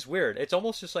 And this is weird. It's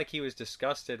almost just like he was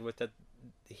disgusted with that.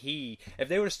 If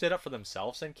they would have stood up for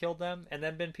themselves and killed them and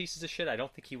then been pieces of shit, I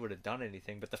don't think he would have done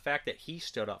anything. But the fact that he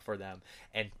stood up for them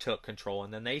and took control,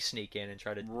 and then they sneak in and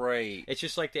try to... Right. It's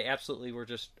just like they absolutely were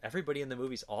just... Everybody in the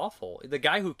movie's awful. The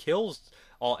guy who kills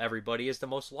everybody is the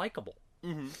most likable.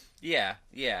 Mm-hmm. Yeah.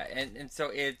 And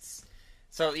so it's...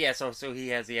 So he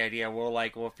has the idea,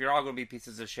 if you're all going to be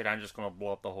pieces of shit, I'm just going to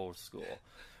blow up the whole school.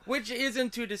 Which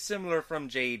isn't too dissimilar from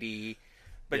JD,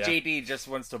 but JD just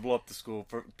wants to blow up the school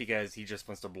because he just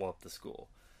wants to blow up the school.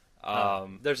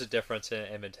 There's a difference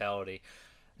in mentality.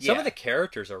 Some of the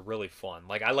characters are really fun.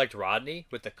 Like, I liked Rodney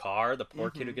with the car, the poor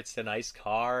kid who gets the nice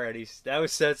car, and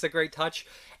that's a great touch.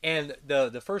 And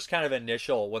the first kind of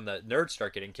initial, when the nerds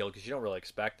start getting killed, because you don't really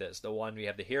expect this, the one we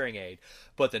have the hearing aid,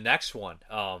 but the next one,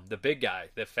 the big guy,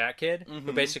 the fat kid,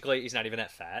 who basically, he's not even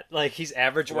that fat. Like, he's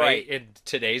average weight in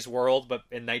today's world, but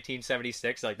in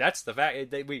 1976, like, that's the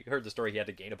fact. We heard the story, he had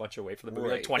to gain a bunch of weight for the movie,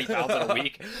 like 20 pounds in a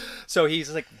week. So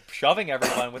he's, like, shoving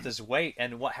everyone with his weight,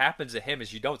 and what happens to him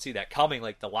is you don't see that coming,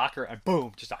 like, the locker, and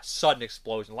boom, just a sudden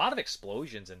explosion. A lot of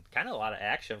explosions and kind of a lot of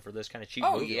action for this kind of cheap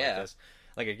movie like this.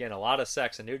 Like, again, a lot of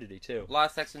sex and nudity too. A lot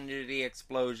of sex and nudity,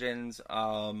 explosions.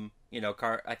 I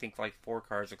think like 4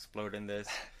 cars explode in this.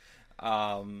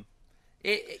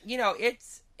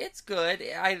 It's It's good.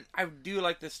 I do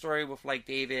like the story with like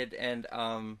David and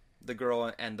the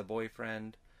girl and the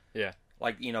boyfriend. Yeah.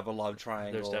 Like, you know, the love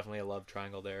triangle. There's definitely a love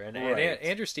triangle there. And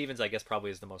Andrew Stevens, I guess, probably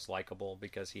is the most likable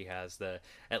because he has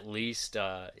at least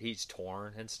he's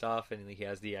torn and stuff, and he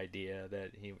has the idea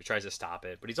that he tries to stop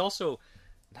it. But he's also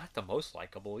not the most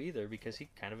likable either because he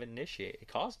kind of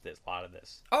caused a lot of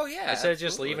this. Oh, yeah. Instead of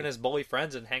just leaving his bully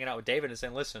friends and hanging out with David and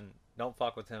saying, listen, don't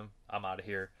fuck with him. I'm out of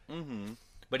here. Mm-hmm.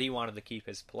 But he wanted to keep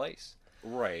his place.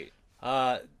 Right.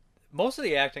 Most of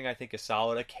the acting, I think, is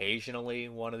solid. Occasionally,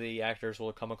 one of the actors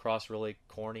will come across really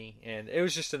corny. And it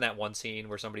was just in that one scene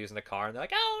where somebody was in the car and they're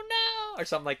like, oh, no! Or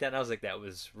something like that. And I was like, that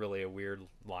was really a weird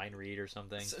line read or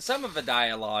something. Some of the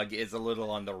dialogue is a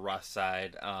little on the rough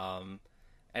side.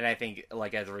 And I think,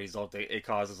 like, as a result, it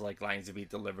causes, like, lines to be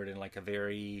delivered in, like, a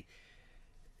very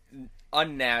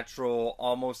unnatural,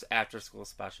 almost after-school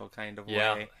special kind of way.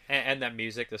 Yeah, and that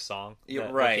music, the song. Yeah,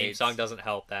 the right. The theme song doesn't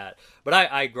help that. But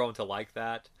I've grown to like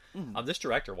that. This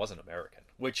director wasn't American,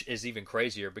 which is even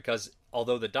crazier because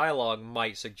although the dialogue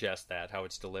might suggest that, how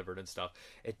it's delivered and stuff,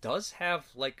 it does have,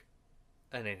 like,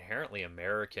 an inherently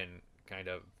American kind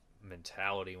of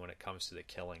mentality when it comes to the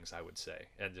killings, I would say,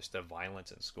 and just the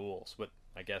violence in schools. But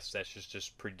I guess that's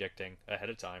just predicting ahead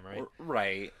of time, right?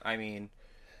 Right. I mean,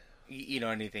 you know,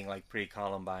 anything like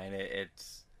pre-Columbine,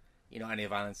 it's, you know, any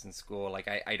violence in school, like,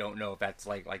 I don't know if that's,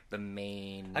 like the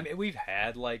main... I mean, we've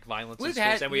had, like, violence in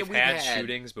schools, and we've had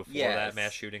shootings before that,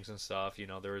 mass shootings and stuff. You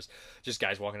know, there was just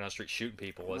guys walking down the street shooting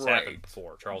people. It's happened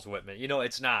before. Charles Whitman. You know,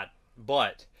 it's not,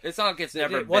 but... It's not like it's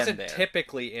never been wasn't there.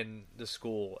 Typically in the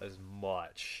school as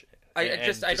much. I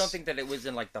don't think that it was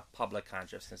in, like, the public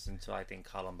consciousness until, I think,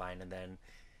 Columbine and then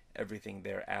everything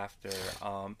thereafter.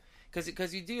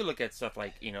 Because you do look at stuff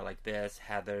like, you know, like this,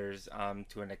 Heathers,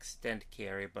 to an extent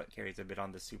Carrie, but Carrie's a bit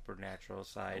on the supernatural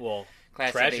side. Well,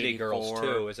 Class Tragedy Girls,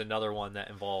 too, is another one that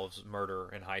involves murder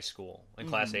in high school. And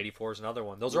Class 84 is another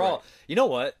one. Those are all, you know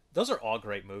what? Those are all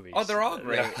great movies. Oh, they're all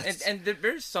great. And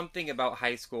there's something about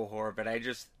high school horror, but I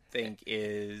just think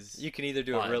is you can either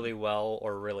do it really well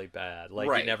or really bad.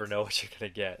 Like you never know what you're gonna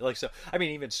get. Like, so I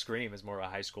mean, even Scream is more of a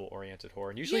high school oriented horror.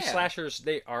 And usually slashers,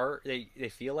 they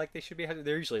feel like they should be.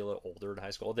 They're usually a little older in high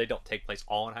school. They don't take place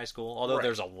all in high school. Although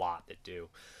there's a lot that do.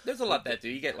 There's a lot that do.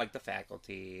 You get like The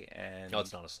Faculty and no,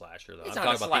 it's not a slasher though. I'm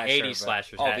talking about the '80s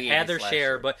slashers. Had their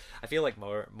share, but I feel like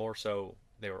more so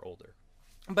they were older.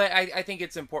 But I think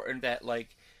it's important that, like,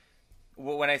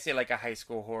 when I say like a high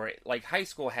school horror, like high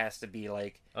school has to be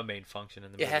like a main function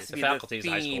in the movie. It has to be Faculty the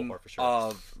is high school horror for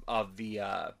sure.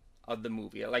 of the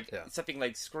movie, like something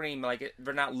like Scream, like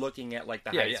they're not looking at like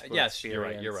the high school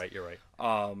experience. You're right.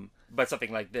 But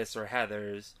something like this or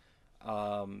Heathers,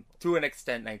 to an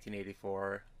extent,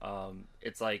 1984.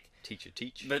 It's like teach.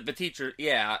 The teacher,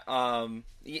 you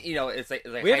know, it's like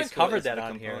we haven't covered that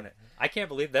on here. I can't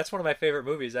believe that's one of my favorite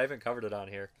movies. I haven't covered it on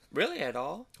here. Really, at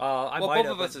all? Both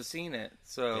of us have seen it,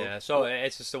 so yeah. So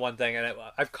it's just the one thing, and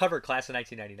I've covered Class of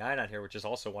 1999 on here, which is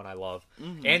also one I love,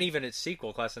 and even its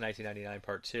sequel, Class of 1999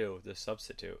 Part 2, The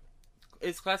Substitute.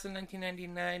 Is Class of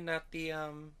 1999 not the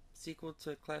sequel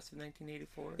to Class of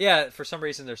 1984? Yeah, for some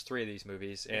reason there's 3 of these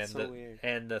movies, and so weird.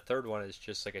 And the third one is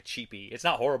just like a cheapy. It's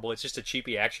not horrible. It's just a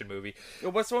cheapy action movie.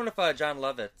 What's the one with John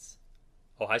Lovitz?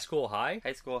 Oh, High School High?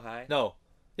 High School High? No.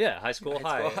 Yeah, High School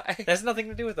High. That has nothing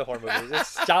to do with the horror movies.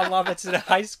 It's John Lovitz in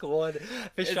high school and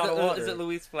fish out of water. Is it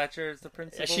Louise Fletcher as the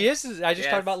principal? She is. I just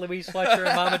talked about Louise Fletcher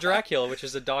and Mama Dracula, which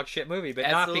is a dog shit movie,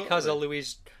 but not because of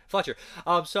Louise Fletcher.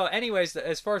 So anyways,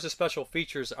 as far as the special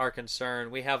features are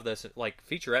concerned, we have this like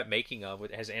featurette making of.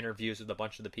 It has interviews with a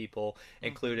bunch of the people,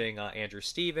 including Andrew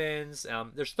Stevens.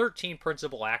 There's 13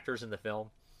 principal actors in the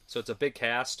film. So it's a big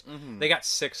cast. They got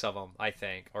 6 of them, I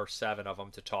think, or 7 of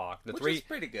them to talk. Which is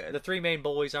pretty good. The 3 main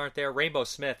bullies aren't there. Rainbow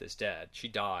Smith is dead. She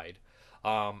died.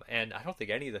 And I don't think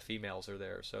any of the females are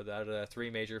there. So that 3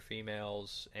 major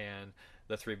females and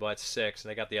the 3 bloods, 6, and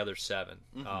they got the other 7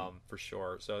 for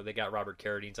sure. So they got Robert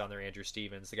Carradine's on there, Andrew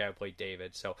Stevens, the guy who played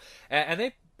David. So and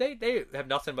they have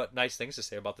nothing but nice things to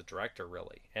say about the director,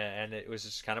 really. And it was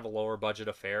just kind of a lower budget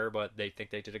affair, but they think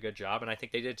they did a good job, and I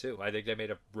think they did too. I think they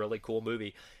made a really cool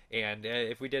movie. And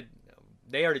if we did,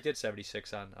 they already did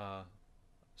 76 on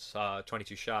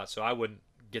 22 shots, so I wouldn't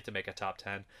get to make a top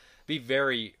 10. Be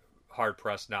very hard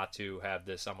pressed not to have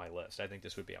this on my list. I think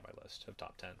this would be on my list of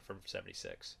top 10 from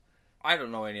 76. I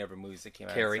don't know any other movies that came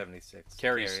out in 76.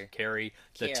 Carrie,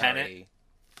 The Tenant.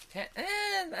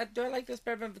 Do I like this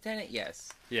better than The Tenant? Yes.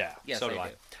 Yeah. Yes, so do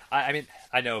I I. I mean,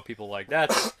 I know people like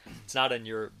that. It's not in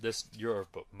your book.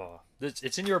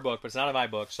 It's in your book, but it's not in my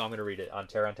book. So I'm going to read it on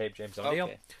Terror on Tape. James O'Neill.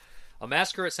 Okay. A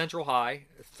Massacre at Central High.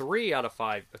 3 out of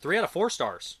 4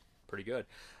 stars. pretty good.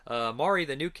 Maury,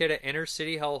 the new kid at inner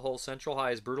city hellhole Central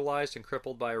High, is brutalized and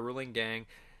crippled by a ruling gang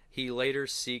he later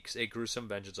seeks a gruesome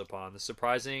vengeance upon. The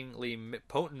surprisingly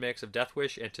potent mix of Death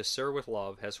Wish and To Sir with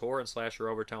Love has horror and slasher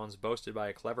overtones, boasted by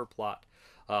a clever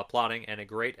plotting and a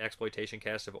great exploitation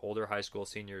cast of older high school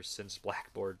seniors since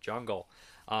Blackboard Jungle.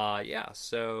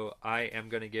 So I am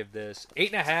going to give this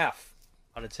 8.5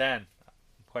 out of 10. I'm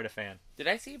quite a fan. Did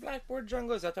I see Blackboard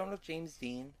Jungle? Is that the one with James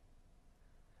Dean?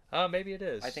 Maybe it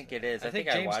is. I think it is. I think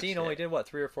James Dean only did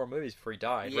 3 or 4 movies before he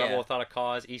died. Yeah. Rebel Without a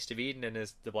Cause, East of Eden, and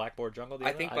is the Blackboard Jungle.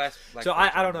 I think Blackboard So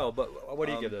I don't know, but what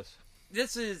do you give this?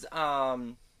 This is a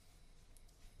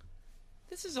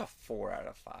 4 out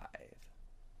of 5.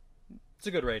 It's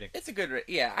a good rating. It's a good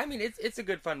yeah. I mean, it's a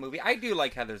good fun movie. I do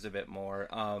like Heathers a bit more.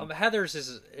 Heathers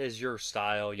is your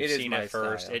style. You've seen it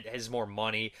first. Style. It has more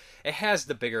money. It has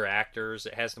the bigger actors.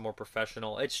 It has the more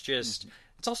professional. It's just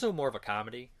it's also more of a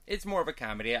comedy. It's more of a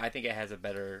comedy. I think it has a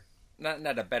better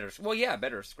better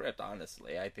script.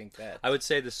 Honestly, I think that I would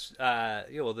say this.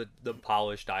 The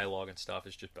polished dialogue and stuff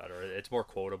is just better. It's more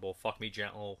quotable. Fuck me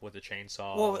gentle with a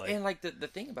chainsaw. Well, and the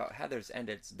thing about Heathers and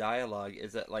its dialogue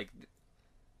is that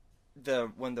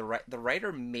when the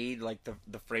writer made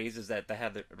the phrases that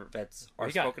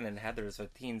are spoken in Heathers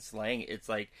with teen slang, it's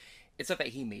stuff that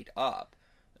he made up.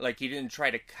 He didn't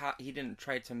try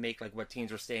to make what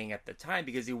teens were saying at the time,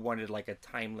 because he wanted a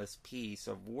timeless piece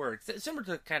of work, similar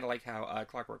to kind of how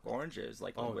Clockwork Orange is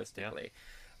linguistically.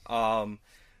 Yeah.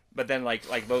 But then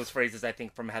those phrases, I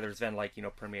think, from Heathers then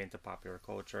permeate into popular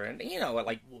culture, and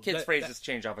kids' phrases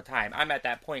change all the time. I'm at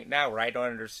that point now where I don't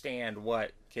understand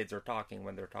what kids are talking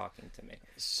when they're talking to me.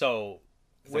 So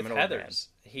with Heathers,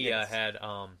 he had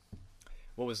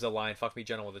what was the line? "Fuck me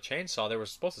gentle with a chainsaw." They were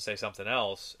supposed to say something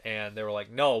else, and they were like,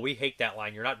 "No, we hate that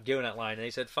line. You're not giving that line." And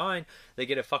they said, "Fine." They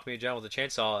get a "fuck me gentle with a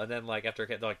chainsaw," and then after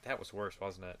they're like, "That was worse,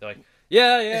 wasn't it?" They're like,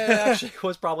 "Yeah, actually, it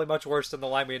was probably much worse than the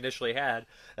line we initially had.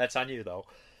 That's on you, though."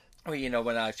 Well,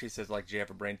 when she says, "Do you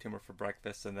have a brain tumor for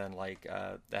breakfast?" And then,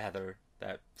 the Heather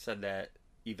that said that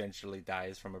eventually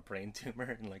dies from a brain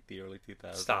tumor in, the early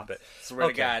 2000s. Stop it. Swear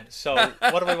to God. So,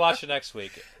 what are we watching next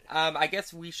week? I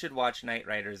guess we should watch Knight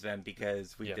Riders then,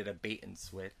 because we did a bait and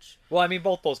switch. Well, I mean,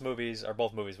 both those movies are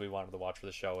both movies we wanted to watch for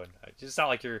the show, and it's not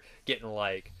like you're getting,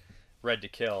 Red to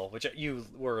Kill, which you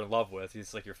were in love with.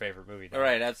 It's, your favorite movie now. All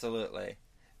right, absolutely.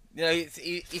 You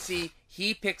see,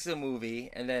 he picks a movie,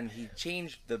 and then he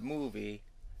changed the movie,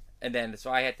 and then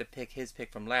so I had to pick his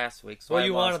pick from last week. So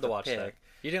you wanted to watch that.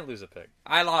 You didn't lose a pick.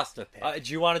 I lost a pick.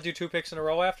 Do you want to do 2 picks in a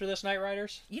row after this, Knight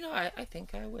Riders? I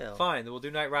think I will. Fine, then we'll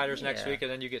do Knight Riders next week,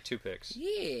 and then you get 2 picks.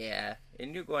 Yeah,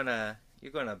 and you're gonna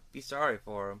be sorry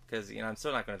for him, because I'm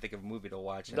still not gonna think of a movie to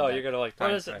watch. No, you're gonna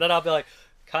what is it? Then I'll be like,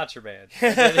 Contraband.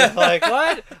 And then you're like,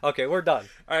 what? Okay, we're done.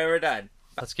 All right, we're done.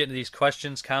 Let's get into these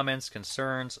questions, comments,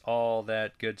 concerns, all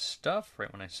that good stuff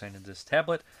right when I sign into this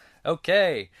tablet.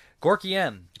 Okay. Gorky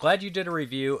M. Glad you did a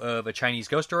review of A Chinese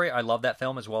Ghost Story. I love that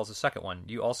film as well as the second one.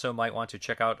 You also might want to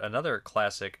check out another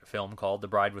classic film called The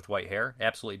Bride with White Hair.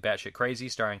 Absolutely batshit crazy,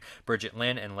 starring Bridget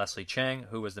Lin and Leslie Chang,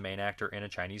 who was the main actor in A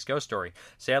Chinese Ghost Story.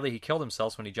 Sadly, he killed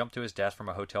himself when he jumped to his death from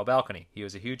a hotel balcony. He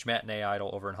was a huge matinee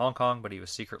idol over in Hong Kong, but he was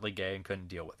secretly gay and couldn't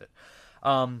deal with it.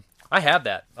 I have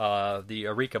that, the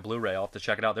Eureka Blu-ray. I'll have to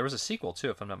check it out. There was a sequel, too,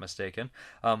 if I'm not mistaken.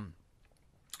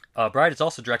 Bride is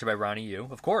also directed by Ronnie Yu,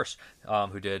 of course,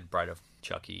 who did Bride of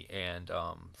Chucky and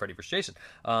Freddy vs. Jason.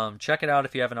 Check it out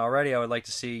if you haven't already. I would like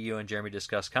to see you and Jeremy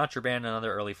discuss Contraband,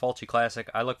 another early faulty classic.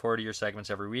 I look forward to your segments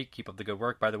every week. Keep up the good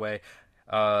work. By the way,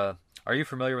 are you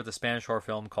familiar with the Spanish horror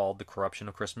film called The Corruption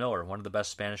of Chris Miller? One of the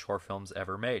best Spanish horror films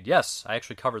ever made. Yes, I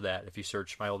actually covered that if you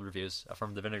search my old reviews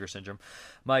from The Vinegar Syndrome.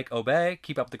 Mike Obey,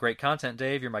 keep up the great content,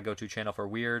 Dave. You're my go-to channel for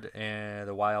weird and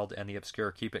the wild and the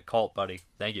obscure. Keep it cult, buddy.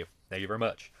 Thank you. Thank you very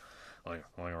much. Thank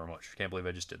you very much. Can't believe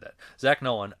I just did that. Zach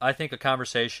Nolan, I think a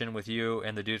conversation with you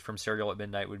and the dude from Serial at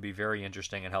Midnight would be very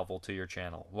interesting and helpful to your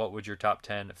channel. What would your top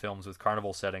 10 films with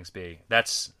carnival settings be?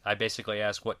 I basically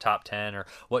ask what top 10 or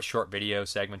what short video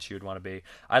segments you would want to be.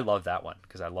 I love that one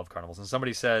because I love carnivals. And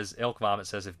somebody says, Ilk Vomit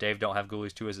says, if Dave don't have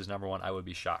Ghoulies 2 as his number one, I would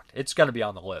be shocked. It's going to be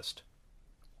on the list.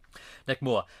 Nick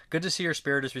Mua, good to see your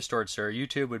spirit is restored, sir.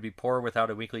 YouTube would be poor without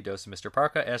a weekly dose of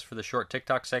Mrparka. As for the short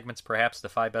TikTok segments, perhaps the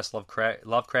 5 best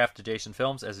Lovecraft-adjacent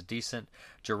films as a decent,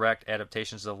 direct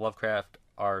adaptations of Lovecraft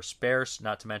are sparse,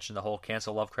 not to mention the whole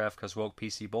cancel Lovecraft because woke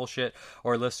PC bullshit,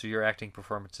 or a list of your acting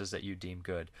performances that you deem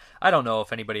good. I don't know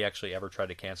if anybody actually ever tried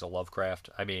to cancel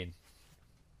Lovecraft. I mean,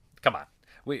 come on.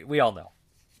 We all know.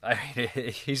 I mean,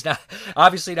 he's not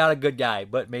obviously not a good guy,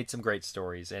 but made some great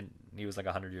stories, and he was like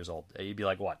 100 years old. He'd be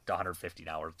like, what, 150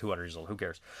 now or 200 years old? Who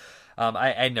cares?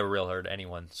 I never really heard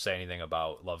anyone say anything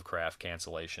about Lovecraft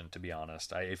cancellation, to be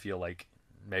honest. I feel like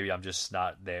maybe I'm just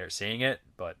not there seeing it,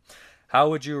 but how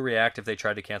would you react if they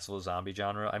tried to cancel the zombie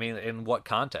genre? I mean, in what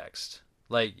context?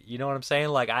 Like, you know what I'm saying?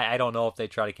 Like, I don't know if they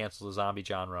try to cancel the zombie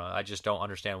genre. I just don't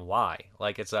understand why.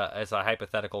 Like, it's a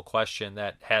hypothetical question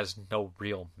that has no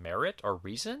real merit or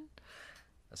reason.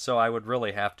 So I would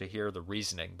really have to hear the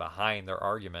reasoning behind their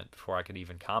argument before I could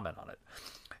even comment on it.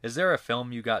 Is there a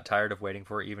film you got tired of waiting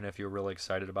for, even if you were really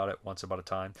excited about it Once Upon a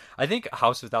Time? I think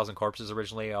House of a Thousand Corpses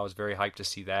originally, I was very hyped to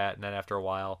see that, and then after a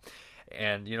while...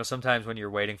 And, you know, sometimes when you're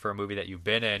waiting for a movie that you've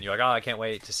been in, you're like, oh, I can't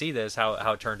wait to see this, how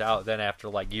it turned out. Then after,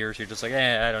 like, years, you're just like,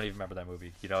 I don't even remember that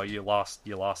movie. You know, you lost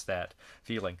that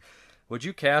feeling. Would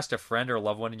you cast a friend or a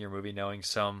loved one in your movie knowing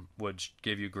some would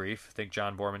give you grief? Think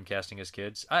John Borman casting his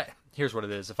kids? Here's what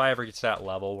it is. If I ever get to that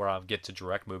level where I get to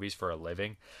direct movies for a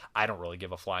living, I don't really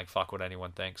give a flying fuck what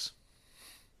anyone thinks.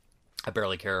 I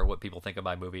barely care what people think of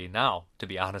my movie now, to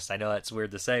be honest. I know that's weird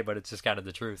to say, but it's just kind of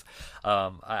the truth.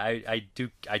 I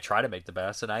try to make the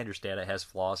best, and I understand it has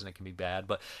flaws and it can be bad,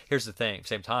 but here's the thing,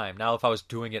 same time, now if I was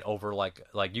doing it over like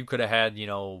you could have had, you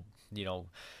know,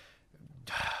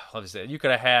 let me say, you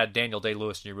could have had Daniel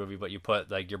Day-Lewis in your movie, but you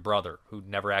put like your brother who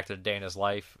never acted a day in his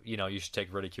life, you know, you should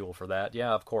take ridicule for that.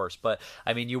 Yeah, of course. But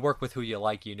I mean, you work with who you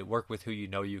like, you work with who you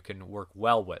know you can work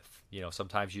well with. You know,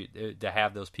 sometimes to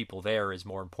have those people there is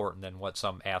more important than what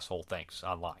some asshole thinks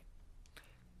online.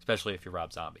 Especially if you're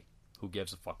Rob Zombie. Who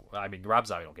gives a fuck? I mean, Rob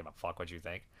Zombie don't give a fuck what you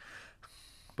think.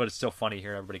 But it's still funny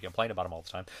hearing everybody complain about him all the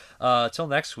time. Till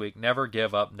next week, never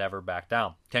give up, never back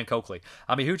down. Ken Coakley.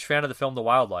 I'm a huge fan of the film The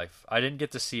Wildlife. I didn't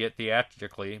get to see it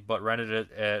theatrically, but rented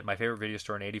it at my favorite video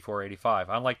store in 84, 85.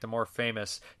 Unlike the more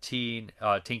famous teen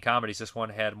comedies, this one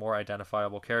had more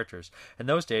identifiable characters. In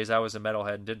those days, I was a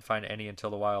metalhead and didn't find any until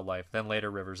The Wildlife, then later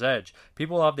River's Edge.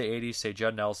 People of the 80s say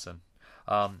Judd Nelson.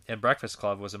 And Breakfast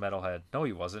Club was a metalhead. No,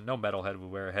 he wasn't. No metalhead would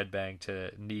wear a headbang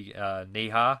to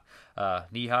knee-high.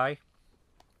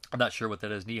 I'm not sure what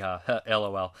that is. Niha.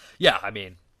 LOL. Yeah, I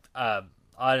mean, I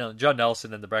don't know. Judd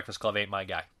Nelson and the Breakfast Club ain't my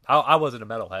guy. I wasn't a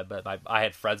metalhead, but I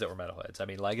had friends that were metalheads. I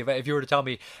mean, like, if you were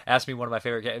to ask me one of my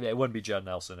favorite, it wouldn't be Judd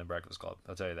Nelson and Breakfast Club.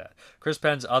 I'll tell you that. Chris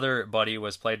Penn's other buddy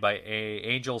was played by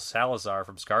Angel Salazar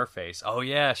from Scarface. Oh,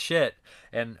 yeah, shit.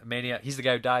 And Maniac, he's the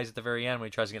guy who dies at the very end when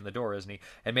he tries to get in the door, isn't he?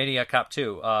 And Maniac Cop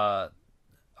 2.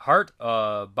 Hart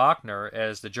Bachner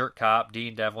as the jerk cop.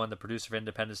 Dean Devlin, the producer of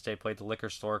Independence Day, played the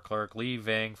liquor store clerk. Lee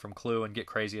Ving from Clue and Get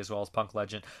Crazy, as well as Punk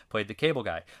Legend, played the cable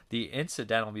guy. The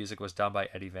incidental music was done by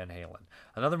Eddie Van Halen.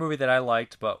 Another movie that I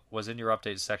liked but was in your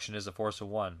updated section is The Force of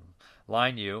One.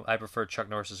 I prefer Chuck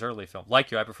Norris's early film. I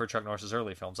prefer Chuck Norris's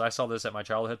early films. I saw this at my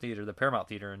childhood theater, the Paramount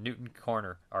Theater in Newton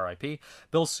Corner, R.I.P.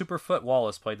 Bill Superfoot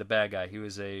Wallace played the bad guy. He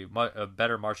was a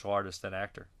better martial artist than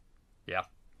actor. Yeah.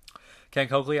 Ken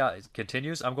Coakley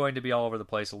continues, I'm going to be all over the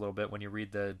place a little bit when you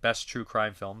read the best true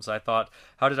crime films. I thought,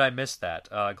 how did I miss that?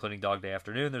 Including Dog Day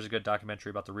Afternoon. There's a good documentary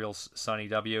about the real Sonny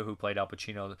W., who played Al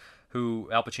Pacino, who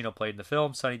Al Pacino played in the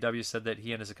film. Sonny W. said that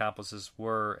he and his accomplices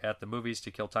were at the movies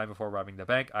to kill time before robbing the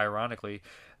bank. Ironically,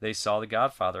 they saw The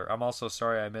Godfather. I'm also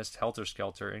sorry I missed Helter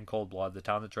Skelter, In Cold Blood, The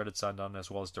Town That Dreaded Sundown, as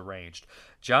well as Deranged.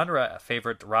 Genre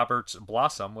favorite Robert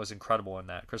Blossom was incredible in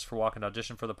that. Christopher Walken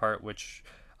auditioned for the part, which...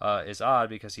 is odd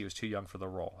because he was too young for the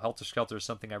role. Helter Skelter is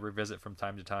something I revisit from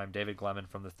time to time. David Glemon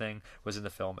from The Thing was in the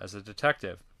film as a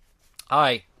detective.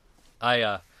 I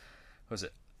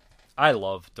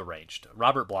love Deranged.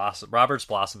 Robert's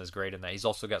Blossom is great in that. He's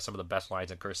also got some of the best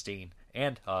lines in Christine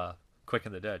and Quick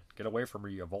and the Dead. Get away from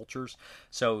me, you vultures.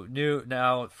 So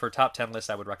now for top 10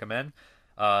 list, I would recommend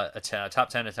top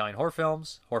 10 Italian horror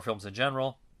films in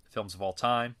general, films of all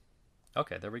time.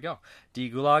 Okay, there we go.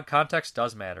 D. Gulag, context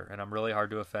does matter, and I'm really hard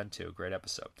to offend too. Great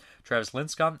episode. Travis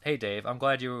Linscomb, hey Dave, I'm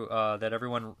glad that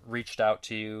everyone reached out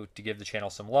to you to give the channel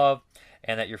some love,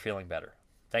 and that you're feeling better.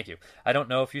 Thank you. I don't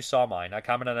know if you saw mine. I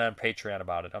commented on Patreon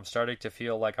about it. I'm starting to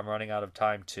feel like I'm running out of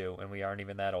time too, and we aren't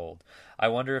even that old. I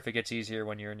wonder if it gets easier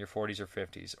when you're in your 40s or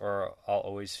 50s, or I'll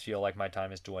always feel like my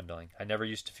time is dwindling. I never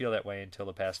used to feel that way until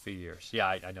the past few years. Yeah,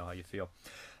 I know how you feel.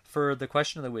 For the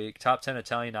question of the week, top 10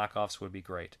 Italian knockoffs would be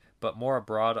great, but more a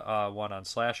broad one on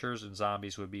slashers and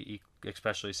zombies would be,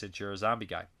 especially since you're a zombie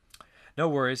guy. No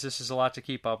worries, this is a lot to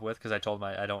keep up with because I told him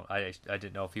I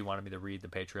didn't know if he wanted me to read the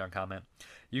Patreon comment.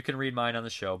 You can read mine on the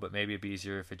show, but maybe it'd be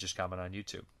easier if it just comment on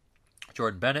YouTube.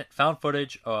 Jordan Bennett, found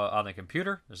footage on the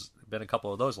computer. There's been a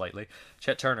couple of those lately.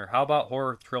 Chet Turner, how about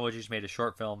horror trilogies made as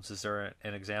short films? Is there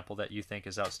an example that you think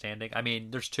is outstanding? I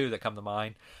mean, there's two that come to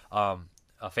mind.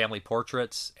 Family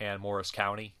Portraits and Morris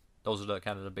County. Those are the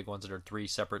kind of the big ones that are 3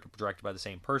 separate, directed by the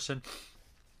same person.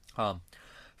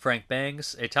 Frank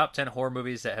Bangs, a top 10 horror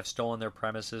movies that have stolen their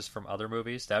premises from other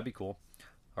movies. That'd be cool.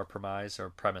 Or premise.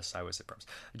 I would say premise.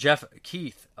 Jeff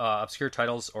Keith, obscure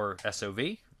titles or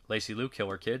SOV. Lacey Lou,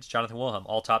 Killer Kids. Jonathan Wilhelm,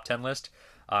 all top 10 list.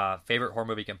 Favorite horror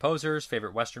movie composers,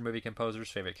 favorite Western movie composers,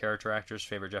 favorite character actors,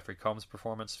 favorite Jeffrey Combs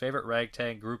performance, favorite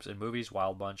ragtag groups and movies,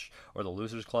 Wild Bunch or The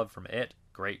Losers Club from It.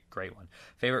 Great one.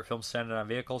 Favorite films centered on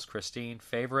vehicles, Christine.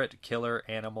 Favorite killer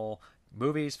animal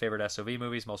movies, favorite SOV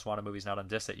movies, most wanted movies not on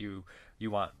disc that you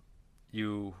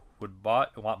would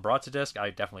want brought to disc.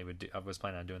 I definitely would. I was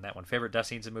planning on doing that one. Favorite death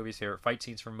scenes in movies, favorite fight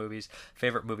scenes from movies,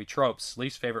 favorite movie tropes,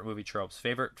 least favorite movie tropes,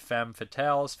 favorite femme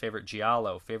fatales, favorite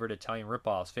giallo, favorite Italian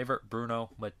ripoffs, favorite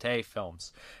Bruno Mattei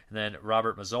films, and then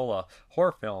Robert Mazzola,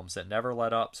 horror films that never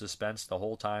let up, suspense the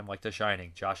whole time like The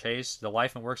Shining. Josh Hayes, the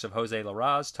life and works of Jose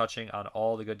Larraz, touching on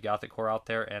all the good gothic horror out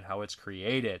there and how it's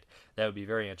created. That would be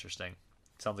very interesting.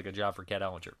 Sounds like a job for Kat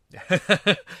Ellinger.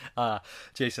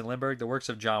 Jason Lindbergh, the works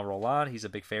of John Roland. He's a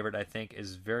big favorite, I think,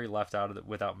 is very left out of it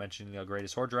without mentioning the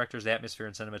greatest horror directors. The atmosphere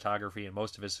and cinematography in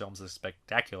most of his films is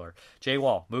spectacular. Jay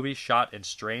Wall, movies shot in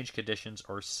strange conditions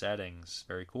or settings.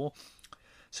 Very cool.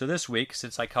 So this week,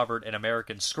 since I covered An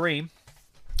American Scream,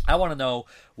 I want to know,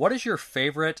 what is your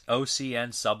favorite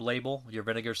OCN sub-label, your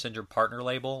Vinegar Syndrome partner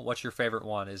label? What's your favorite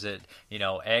one? Is it,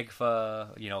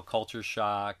 AGFA, Culture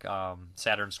Shock,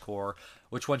 Saturn's Core?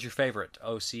 Which one's your favorite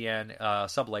OCN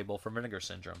sub-label for Vinegar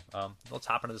Syndrome? Let's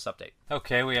hop into this update.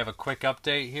 Okay, we have a quick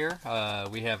update here.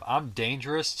 We have I'm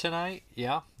Dangerous tonight.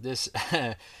 Yeah, this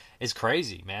is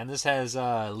crazy, man. This has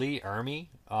Lee Ermey,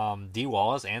 Dee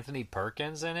Wallace, Anthony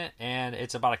Perkins in it, and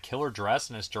it's about a killer dress,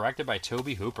 and it's directed by Tobe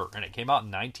Hooper, and it came out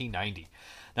in 1990.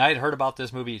 Now, I had heard about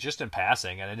this movie just in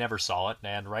passing, and I never saw it,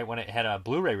 and right when it had a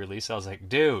Blu-ray release, I was like,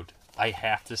 dude, I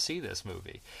have to see this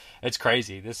movie. It's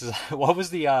crazy. This is what was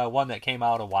the one that came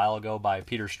out a while ago by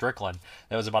Peter Strickland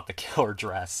that was about the killer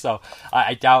dress. So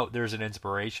I doubt there's an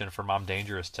inspiration from I'm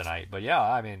Dangerous tonight. But yeah,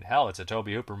 I mean, hell, it's a Tobe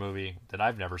Hooper movie that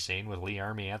I've never seen with Lee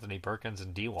Ermey, Anthony Perkins,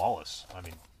 and Dee Wallace. I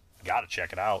mean, gotta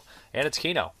check it out. And it's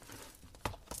Kino.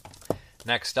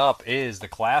 Next up is the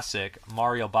classic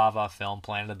Mario Bava film,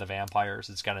 Planet of the Vampires.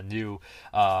 It's got a new,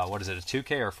 a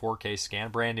 2K or 4K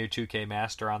scan? Brand new 2K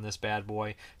master on this bad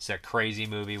boy. It's a crazy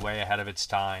movie, way ahead of its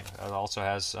time. It also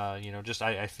has,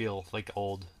 I feel like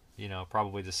old,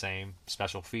 probably the same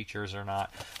special features or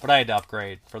not. But I had to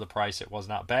upgrade. For the price, it was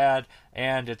not bad.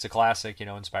 And it's a classic,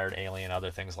 inspired Alien, other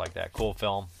things like that. Cool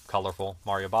film, colorful.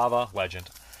 Mario Bava,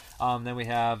 legend. Then we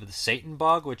have The Satan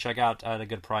Bug, which I got at a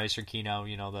good price for Kino.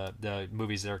 The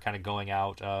movies that are kind of going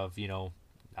out of,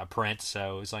 print.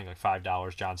 So it's only like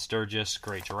 $5. John Sturgis,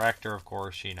 great director, of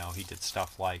course. He did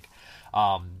stuff like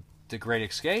The Great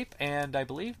Escape and I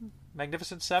believe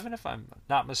Magnificent Seven, if I'm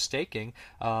not mistaken.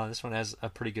 This one has a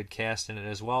pretty good cast in it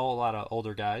as well. A lot of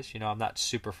older guys. I'm not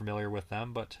super familiar with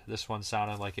them, but this one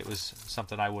sounded like it was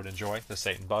something I would enjoy, The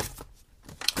Satan Bug.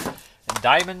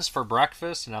 Diamonds for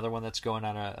Breakfast, another one that's going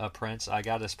on a print. I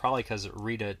got this probably because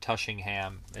Rita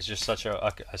Tushingham is just such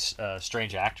a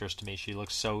strange actress to me. She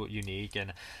looks so unique,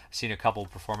 and I've seen a couple of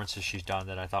performances she's done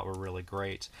that I thought were really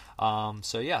great.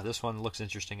 So yeah, this one looks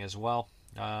interesting as well.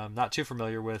 Not too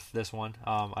familiar with this one.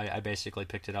 I basically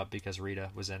picked it up because Rita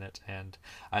was in it, and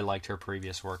I liked her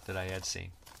previous work that I had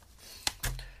seen.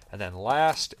 And then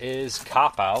last is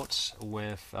Cop Out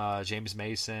with James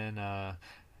Mason,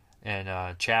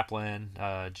 and Chaplin,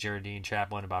 Geraldine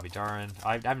Chaplin, and Bobby Darin.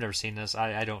 I've never seen this.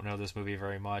 I don't know this movie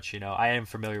very much. I am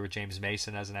familiar with James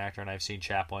Mason as an actor, and I've seen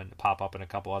Chaplin pop up in a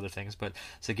couple other things. But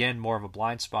it's, again, more of a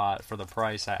blind spot for the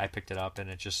price. I picked it up,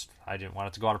 and I didn't want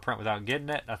it to go out of print without getting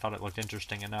it. I thought it looked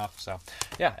interesting enough. So,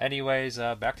 yeah, anyways,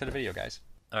 back to the video, guys.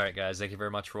 All right, guys, thank you very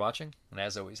much for watching. And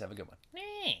as always, have a good one.